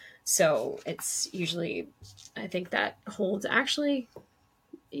 So it's usually, I think that holds actually,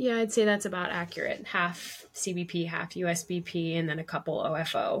 yeah, I'd say that's about accurate. Half CBP, half USBP, and then a couple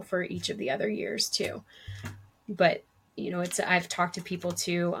OFO for each of the other years too. But, I've talked to people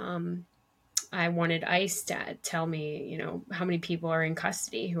too. I wanted ICE to tell me, how many people are in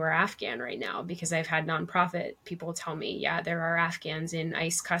custody who are Afghan right now, because I've had nonprofit people tell me, yeah, there are Afghans in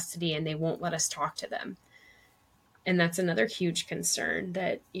ICE custody and they won't let us talk to them. And that's another huge concern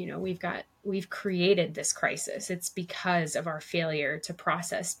that, we've created this crisis. It's because of our failure to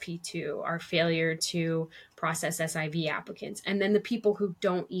process P2, our failure to process SIV applicants. And then the people who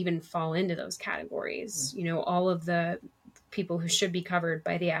don't even fall into those categories, all of the people who should be covered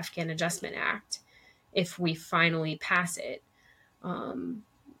by the Afghan Adjustment Act, if we finally pass it,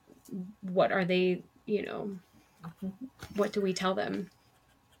 what are they, what do we tell them?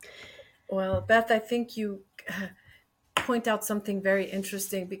 Well, Beth, I think you point out something very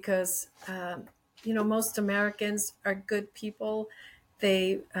interesting because, most Americans are good people.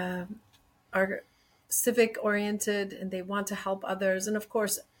 They are civic oriented and they want to help others. And of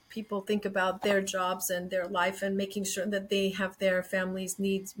course, people think about their jobs and their life and making sure that they have their family's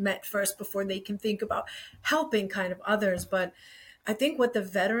needs met first before they can think about helping kind of others. But I think what the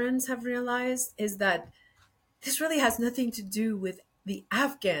veterans have realized is that this really has nothing to do with the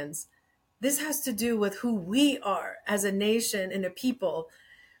Afghans. This has to do with who we are as a nation and a people.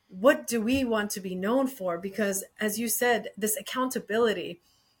 What do we want to be known for? Because as you said, this accountability.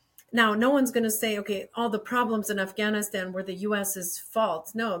 Now, no one's going to say, okay, all the problems in Afghanistan were the US's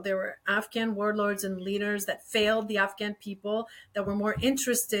fault. No, there were Afghan warlords and leaders that failed the Afghan people, that were more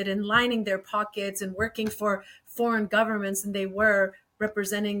interested in lining their pockets and working for foreign governments than they were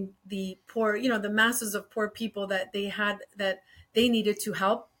representing the poor, the masses of poor people that they needed to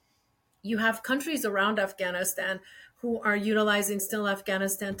help. You have countries around Afghanistan who are utilizing still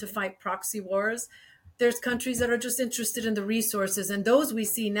Afghanistan to fight proxy wars. There's countries that are just interested in the resources, and those we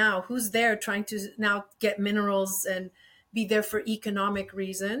see now, who's there trying to now get minerals and be there for economic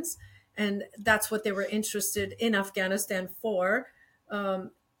reasons. And that's what they were interested in Afghanistan for.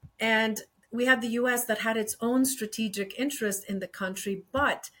 And we had the US that had its own strategic interest in the country,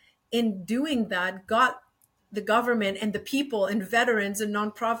 but in doing that, got the government and the people and veterans and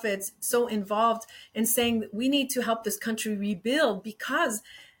nonprofits so involved in saying that we need to help this country rebuild, because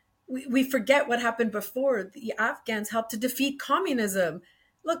we forget what happened before. The Afghans helped to defeat communism.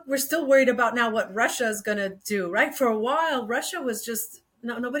 Look, we're still worried about now what Russia is going to do, right? For a while, Russia was just,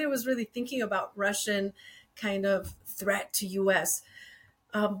 nobody was really thinking about Russian kind of threat to US.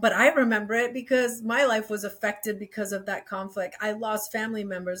 But I remember it because my life was affected because of that conflict. I lost family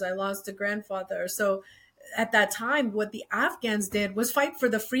members. I lost a grandfather. So at that time, what the Afghans did was fight for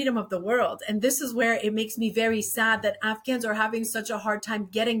the freedom of the world. And this is where it makes me very sad that Afghans are having such a hard time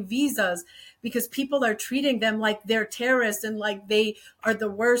getting visas, because people are treating them like they're terrorists and like they are the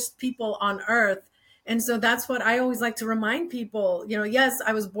worst people on earth. And so that's what I always like to remind people. Yes,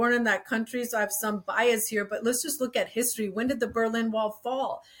 I was born in that country, so I have some bias here, but let's just look at history. When did the Berlin Wall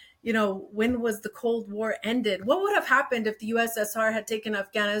fall? When was the Cold War ended? What would have happened if the USSR had taken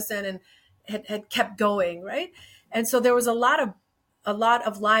Afghanistan and had kept going, right? And so there was a lot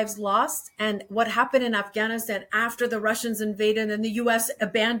of lives lost. And what happened in Afghanistan after the Russians invaded and the US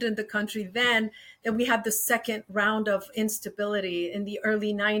abandoned the country, then we had the second round of instability in the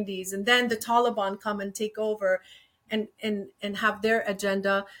early 90s. And then the Taliban come and take over and have their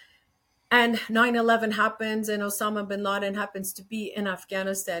agenda. And 9/11 happens, and Osama bin Laden happens to be in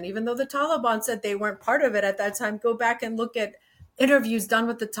Afghanistan, even though the Taliban said they weren't part of it at that time. Go back and look at interviews done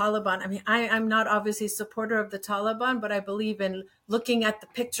with the Taliban. I mean, I'm not obviously a supporter of the Taliban, but I believe in looking at the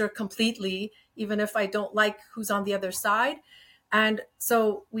picture completely, even if I don't like who's on the other side. And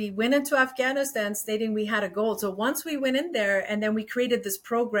so we went into Afghanistan stating we had a goal. So once we went in there and then we created this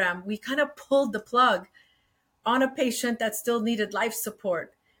program, we kind of pulled the plug on a patient that still needed life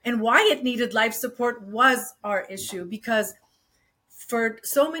support. And why it needed life support was our issue, because for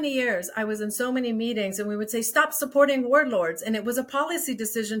so many years, I was in so many meetings and we would say, stop supporting warlords. And it was a policy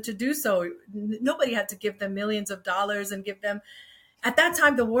decision to do so. Nobody had to give them millions of dollars and give them. At that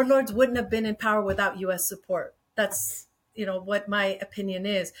time, the warlords wouldn't have been in power without US support. That's, what my opinion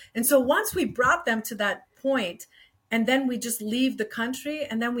is. And so once we brought them to that point, and then we just leave the country,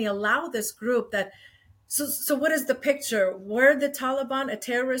 and then we allow this group that. So what is the picture? Were the Taliban a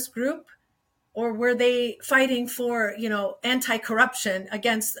terrorist group? Or were they fighting for, anti-corruption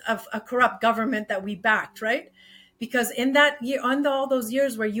against a corrupt government that we backed, right? Because in that year, on all those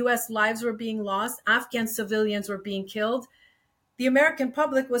years where US lives were being lost, Afghan civilians were being killed, the American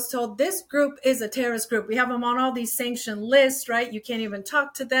public was told this group is a terrorist group. We have them on all these sanctioned lists, right? You can't even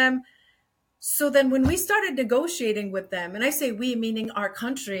talk to them. So then when we started negotiating with them, and I say we, meaning our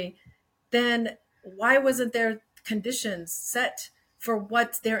country, then why wasn't there conditions set for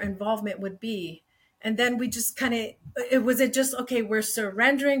what their involvement would be? And then we just okay, we're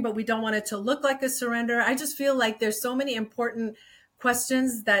surrendering, but we don't want it to look like a surrender. I just feel like there's so many important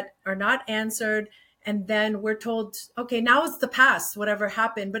questions that are not answered. And then we're told, okay, now it's the past, whatever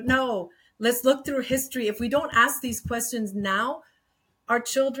happened. But no, let's look through history. If we don't ask these questions now, our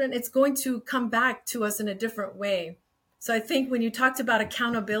children, it's going to come back to us in a different way. So I think when you talked about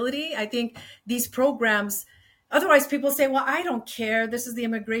accountability, I think these programs, otherwise people say, well, I don't care. This is the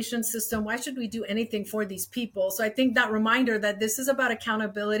immigration system. Why should we do anything for these people? So I think that reminder that this is about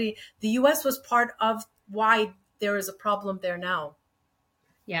accountability. The US was part of why there is a problem there now.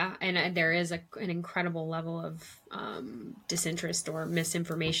 Yeah, and there is an incredible level of disinterest or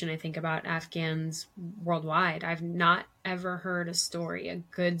misinformation, I think, about Afghans worldwide. I've not ever heard a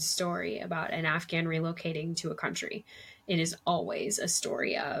good story about an Afghan relocating to a country. It is always a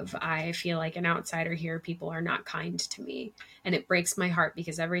story of, I feel like an outsider here, people are not kind to me. And it breaks my heart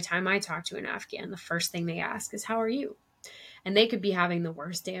because every time I talk to an Afghan, the first thing they ask is, how are you? And they could be having the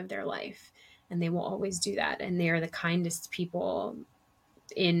worst day of their life. And they will always do that. And they are the kindest people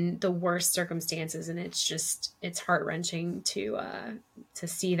in the worst circumstances. And it's heart-wrenching to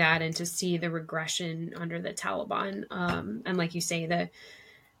see that and to see the regression under the Taliban. And like you say,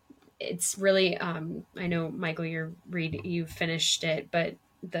 it's really, I know, Michael, you finished it, but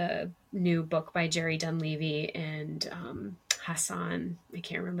the new book by Jerry Dunleavy and Hassan, I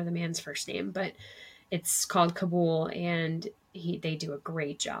can't remember the man's first name, but it's called Kabul, and they do a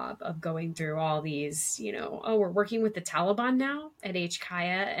great job of going through all these, we're working with the Taliban now at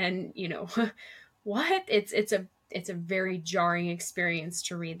HKIA, and what? It's a very jarring experience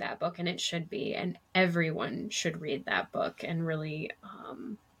to read that book, and it should be, and everyone should read that book and really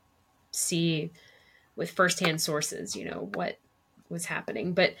see with firsthand sources, what was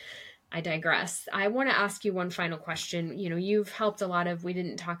happening. But I digress. I want to ask you one final question. You've helped we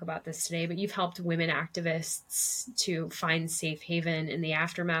didn't talk about this today, but you've helped women activists to find safe haven in the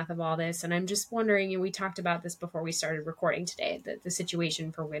aftermath of all this. And I'm just wondering, and we talked about this before we started recording today, the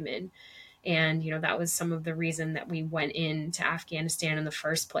situation for women. And, that was some of the reason that we went into Afghanistan in the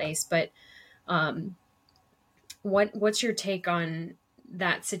first place. But what's your take on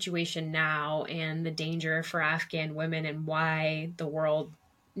that situation now and the danger for Afghan women and why the world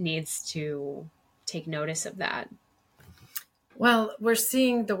needs to take notice of that? Well, we're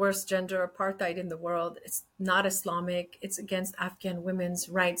seeing the worst gender apartheid in the world. It's not Islamic. It's against Afghan women's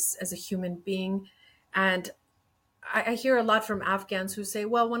rights as a human being. And I hear a lot from Afghans who say,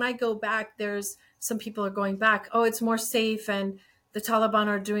 well, when I go back, there's some people are going back. Oh, it's more safe and the Taliban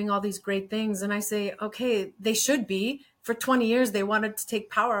are doing all these great things. And I say, okay, they should be. For 20 years, they wanted to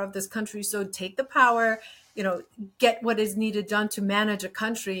take power of this country. So take the power, get what is needed done to manage a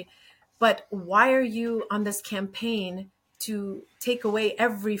country. But why are you on this campaign to take away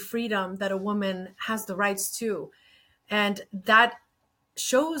every freedom that a woman has the rights to? And that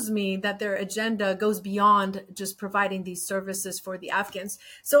shows me that their agenda goes beyond just providing these services for the Afghans.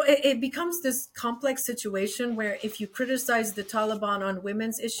 So it becomes this complex situation where if you criticize the Taliban on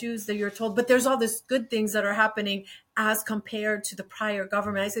women's issues, that you're told, but there's all these good things that are happening as compared to the prior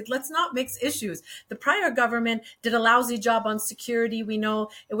government. I said, let's not mix issues. The prior government did a lousy job on security. We know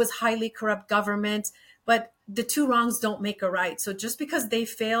it was highly corrupt government, but the two wrongs don't make a right. So just because they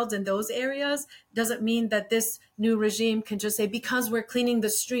failed in those areas doesn't mean that this new regime can just say, because we're cleaning the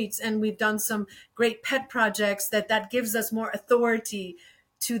streets and we've done some great pet projects, that gives us more authority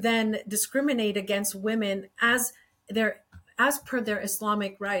to then discriminate against women as per their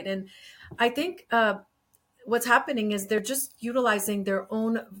Islamic right. And I think what's happening is they're just utilizing their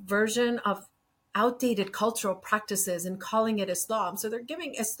own version of outdated cultural practices and calling it Islam. So they're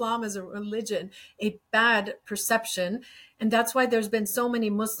giving Islam as a religion a bad perception. And that's why there's been so many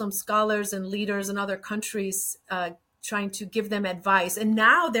Muslim scholars and leaders in other countries trying to give them advice. And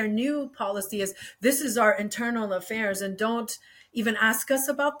now their new policy is, this is our internal affairs and don't even ask us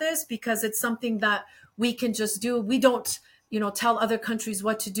about this because it's something that we can just do. We don't tell other countries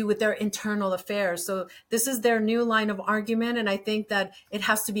what to do with their internal affairs. So this is their new line of argument. And I think that it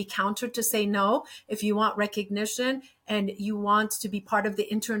has to be countered to say, no, if you want recognition and you want to be part of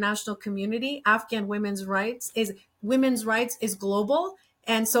the international community, Afghan women's rights is global.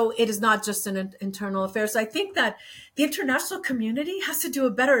 And so it is not just an internal affair. So I think that the international community has to do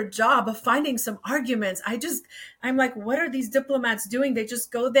a better job of finding some arguments. I'm like, what are these diplomats doing? They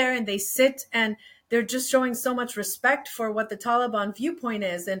just go there and they sit and they're just showing so much respect for what the Taliban viewpoint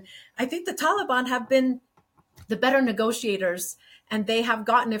is. And I think the Taliban have been the better negotiators. And they have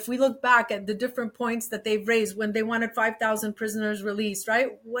gotten, if we look back at the different points that they've raised when they wanted 5,000 prisoners released, right?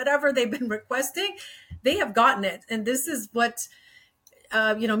 Whatever they've been requesting, they have gotten it. And this is what,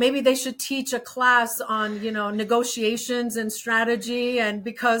 maybe they should teach a class on, negotiations and strategy. And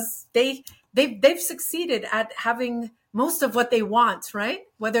because they've succeeded at having most of what they want, right?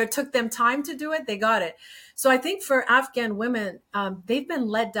 Whether it took them time to do it, they got it. So I think for Afghan women, they've been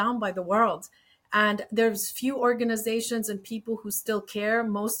let down by the world. And there's few organizations and people who still care.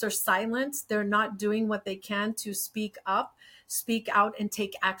 Most are silent. They're not doing what they can to speak up, speak out, and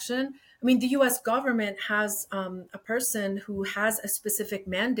take action. I mean, the U.S. government has a person who has a specific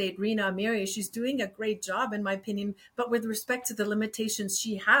mandate, Rina Amiri. She's doing a great job, in my opinion, but with respect to the limitations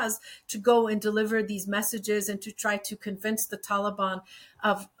she has to go and deliver these messages and to try to convince the Taliban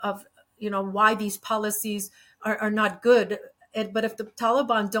of why these policies are not good. But if the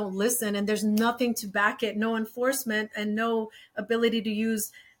Taliban don't listen and there's nothing to back it, no enforcement and no ability to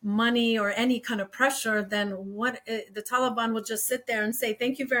use money or any kind of pressure, then the Taliban will just sit there and say,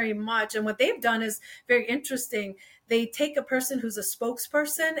 thank you very much. And what they've done is very interesting. They take a person who's a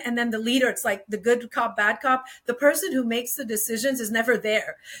spokesperson and then the leader, it's like the good cop, bad cop. The person who makes the decisions is never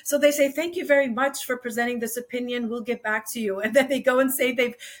there. So they say, thank you very much for presenting this opinion. We'll get back to you. And then they go and say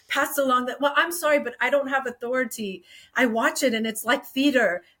they've passed along that, well, I'm sorry, but I don't have authority. I watch it and it's like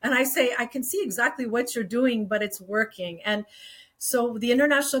theater. And I say, I can see exactly what you're doing, but it's working. And so the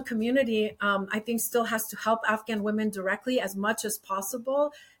international community, I think, still has to help Afghan women directly as much as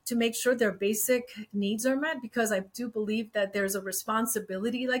possible to make sure their basic needs are met, because I do believe that there's a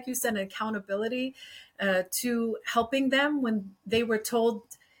responsibility, like you said, an accountability to helping them when they were told,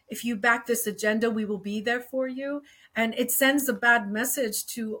 if you back this agenda, we will be there for you. And it sends a bad message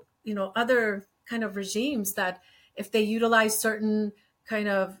to, other kind of regimes that if they utilize certain kind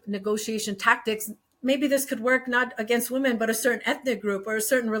of negotiation tactics, maybe this could work not against women, but a certain ethnic group or a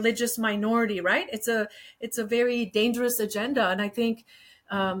certain religious minority, right? It's a very dangerous agenda. And I think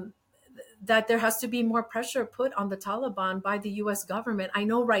that there has to be more pressure put on the Taliban by the U.S. government. I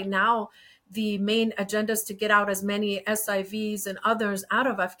know right now the main agenda is to get out as many SIVs and others out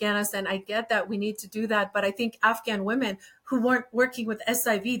of Afghanistan. I get that we need to do that, but I think Afghan women who weren't working with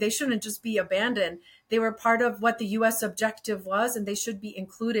SIV, they shouldn't just be abandoned. They were part of what the U.S. objective was, and they should be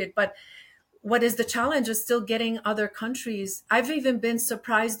included. But what is the challenge is still getting other countries. I've even been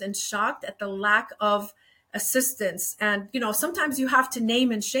surprised and shocked at the lack of assistance. And, sometimes you have to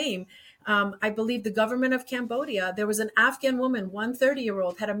name and shame. I believe the government of Cambodia, there was an Afghan woman,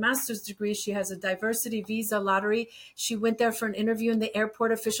 130-year-old, had a master's degree. She has a diversity visa lottery. She went there for an interview and the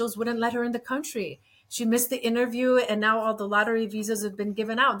airport officials wouldn't let her in the country. She missed the interview, and now all the lottery visas have been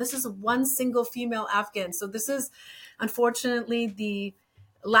given out. This is one single female Afghan. So this is unfortunately the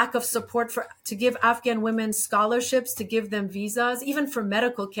lack of support to give Afghan women scholarships, to give them visas, even for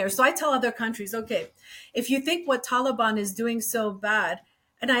medical care. So I tell other countries, okay, if you think what Taliban is doing so bad,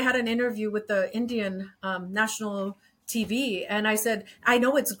 and I had an interview with the Indian national TV, and I said, I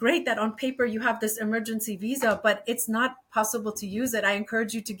know it's great that on paper you have this emergency visa, but it's not possible to use it. I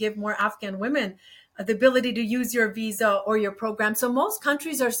encourage you to give more Afghan women the ability to use your visa or your program. So most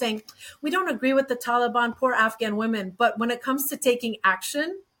countries are saying, we don't agree with the Taliban, poor Afghan women. But when it comes to taking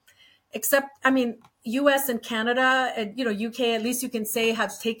action, except, I mean, US and Canada and, UK, at least you can say,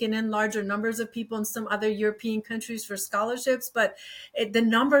 have taken in larger numbers of people in some other European countries for scholarships, but the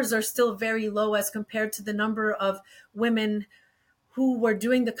numbers are still very low as compared to the number of women who were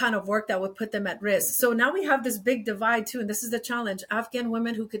doing the kind of work that would put them at risk. So now we have this big divide too, and this is the challenge. Afghan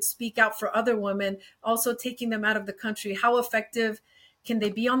women who could speak out for other women, also taking them out of the country. How effective can they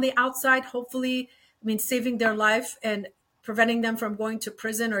be on the outside? Hopefully, saving their life and preventing them from going to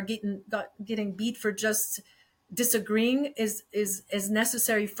prison or getting beat for just disagreeing is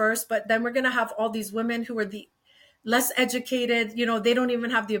necessary first. But then we're going to have all these women who are the less educated, they don't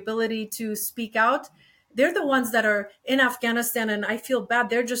even have the ability to speak out. They're the ones that are in Afghanistan, and I feel bad.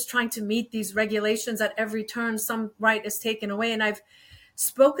 They're just trying to meet these regulations at every turn. Some right is taken away, and I've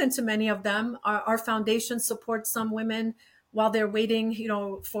spoken to many of them. Our foundation supports some women while they're waiting,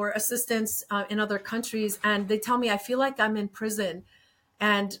 for assistance in other countries, and they tell me, I feel like I'm in prison.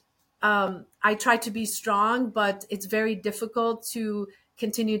 And I try to be strong, but it's very difficult to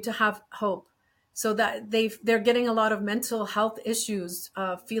continue to have hope. So that they're getting a lot of mental health issues,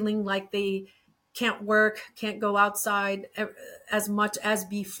 feeling like they can't work, can't go outside as much as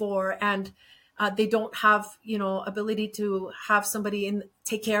before, and they don't have ability to have somebody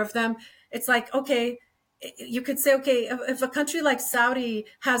take care of them. It's like, okay, you could say, okay, if a country like Saudi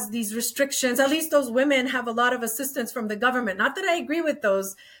has these restrictions, at least those women have a lot of assistance from the government. Not that I agree with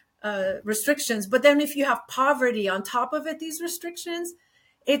those restrictions, but then if you have poverty on top of it, these restrictions,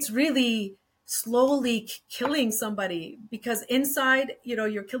 it's really slowly killing somebody, because inside,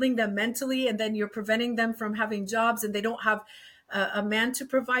 you're killing them mentally, and then you're preventing them from having jobs, and they don't have a man to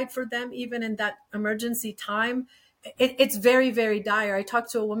provide for them, even in that emergency time. It's very, very dire. I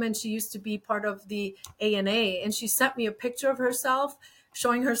talked to a woman, she used to be part of the ANA, and she sent me a picture of herself,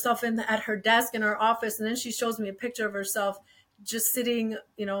 showing herself at her desk in her office. And then she shows me a picture of herself just sitting,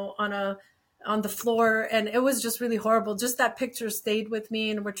 on the floor. And it was just really horrible. Just that picture stayed with me,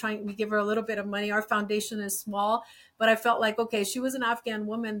 and we give her a little bit of money. Our foundation is small, but I felt like, okay, she was an Afghan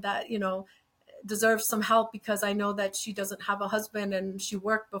woman that, deserves some help, because I know that she doesn't have a husband and she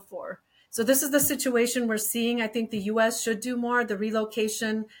worked before. So this is the situation we're seeing. I think the U.S. should do more. The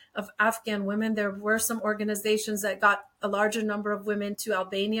relocation of Afghan women. There were some organizations that got a larger number of women to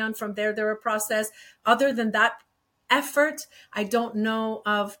Albania, and from there were a process. Other than that effort, I don't know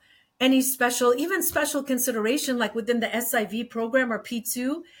of any special consideration, like within the SIV program or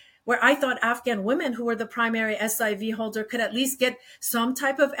P2, where I thought Afghan women who were the primary SIV holder could at least get some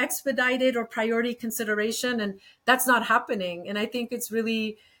type of expedited or priority consideration. And that's not happening. And I think it's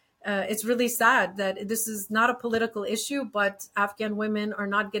really sad that this is not a political issue, but Afghan women are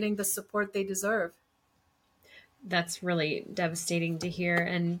not getting the support they deserve. That's really devastating to hear.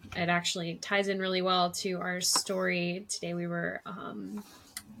 And it actually ties in really well to our story. Today we were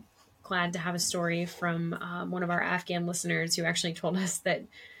glad to have a story from one of our Afghan listeners who actually told us that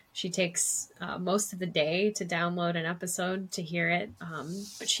she takes most of the day to download an episode to hear it.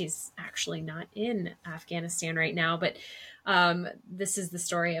 But she's actually not in Afghanistan right now. But this is the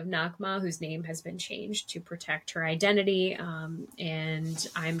story of Nakma, whose name has been changed to protect her identity. And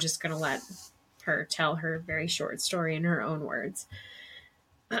I'm just going to let her tell her very short story in her own words.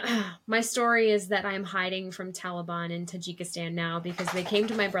 My story is that I'm hiding from Taliban in Tajikistan now because they came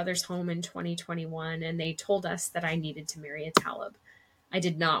to my brother's home in 2021 and they told us that I needed to marry a Talib. I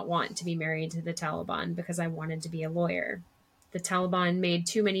did not want to be married to the Taliban because I wanted to be a lawyer. The Taliban made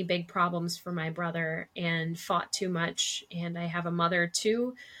too many big problems for my brother and fought too much. And I have a mother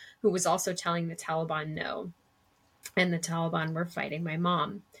too, who was also telling the Taliban no. And the Taliban were fighting my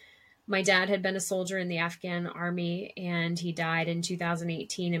mom. My dad had been a soldier in the Afghan army, and he died in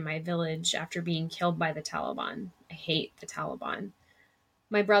 2018 in my village after being killed by the Taliban. I hate the Taliban.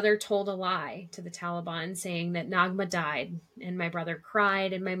 My brother told a lie to the Taliban, saying that Nagma died, and my brother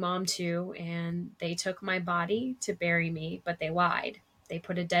cried, and my mom too, and they took my body to bury me, but they lied. They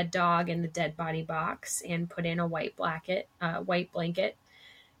put a dead dog in the dead body box and put in a white blanket,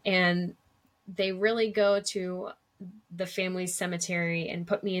 and they really go to the family's cemetery and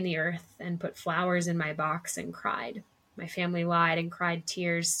put me in the earth and put flowers in my box and cried. My family lied and cried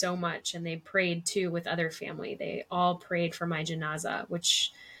tears so much, and they prayed too with other family. They all prayed for my janazah,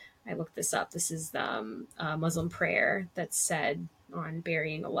 which I looked this up. This is the Muslim prayer that's said on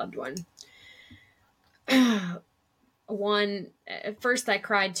burying a loved one. At first I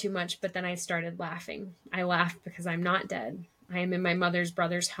cried too much, but then I started laughing. I laughed because I'm not dead. I am in my mother's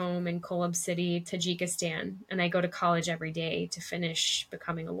brother's home in Kolab City, Tajikistan, and I go to college every day to finish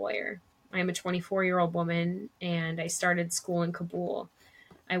becoming a lawyer. I am a 24-year-old woman, and I started school in Kabul.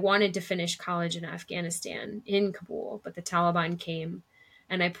 I wanted to finish college in Afghanistan, in Kabul, but the Taliban came,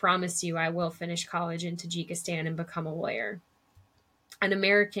 and I promise you I will finish college in Tajikistan and become a lawyer. An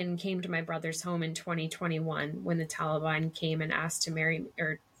American came to my brother's home in 2021 when the Taliban came and asked to marry me,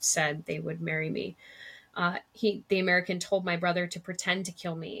 or said they would marry me. The American told my brother to pretend to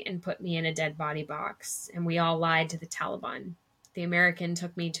kill me and put me in a dead body box, and we all lied to the Taliban. The American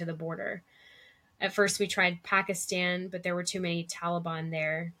took me to the border. At first we tried Pakistan, but there were too many Taliban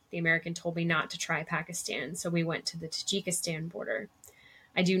there. The American told me not to try Pakistan, so we went to the Tajikistan border.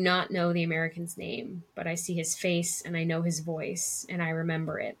 I do not know the American's name, but I see his face and I know his voice and I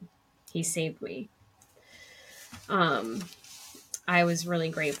remember it. He saved me. I was really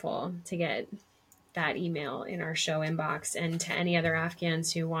grateful to get that email in our show inbox, and to any other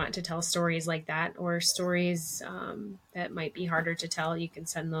Afghans who want to tell stories like that, or stories that might be harder to tell, you can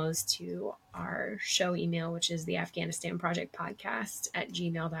send those to our show email, which is the Afghanistan Project Podcast at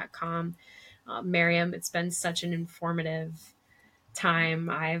gmail.com. Mariam, it's been such an informative time.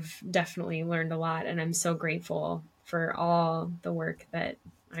 I've definitely learned a lot, and I'm so grateful for all the work that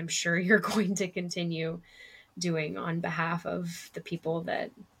I'm sure you're going to continue doing on behalf of the people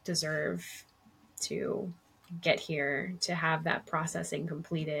that deserve to get here, to have that processing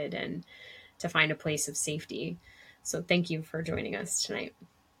completed, and to find a place of safety. So thank you for joining us tonight.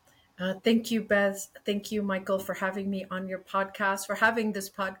 Thank you, Beth. Thank you, Michael, for having me on your podcast, for having this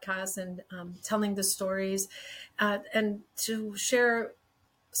podcast and telling the stories and to share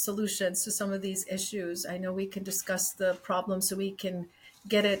solutions to some of these issues. I know we can discuss the problem so we can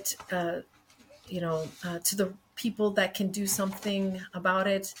get it, to the people that can do something about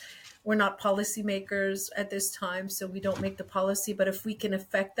it. We're not policymakers at this time, so we don't make the policy. But if we can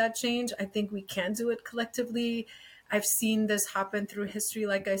affect that change, I think we can do it collectively. I've seen this happen through history,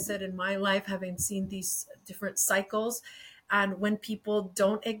 like I said, in my life, having seen these different cycles. And when people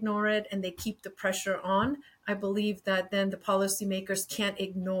don't ignore it and they keep the pressure on, I believe that then the policymakers can't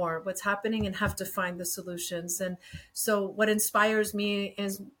ignore what's happening and have to find the solutions. And so what inspires me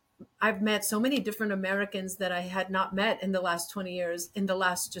is I've met so many different Americans that I had not met in the last 20 years, in the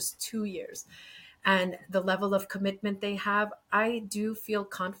last just 2 years. And the level of commitment they have, I do feel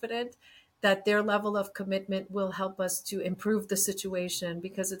confident that their level of commitment will help us to improve the situation,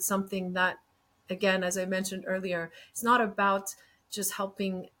 because it's something that, again, as I mentioned earlier, it's not about just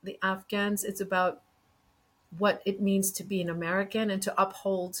helping the Afghans. It's about what it means to be an American and to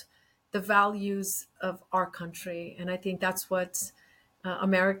uphold the values of our country. And I think that's what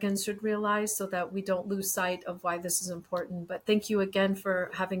Americans should realize, so that we don't lose sight of why this is important. But thank you again for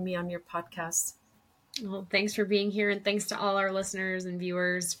having me on your podcast. Well, thanks for being here, and thanks to all our listeners and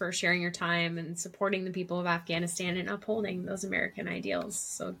viewers for sharing your time and supporting the people of Afghanistan and upholding those American ideals.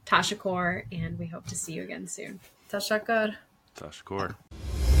 So Tashakor, and we hope to see you again soon. Tashakar. Tashakor.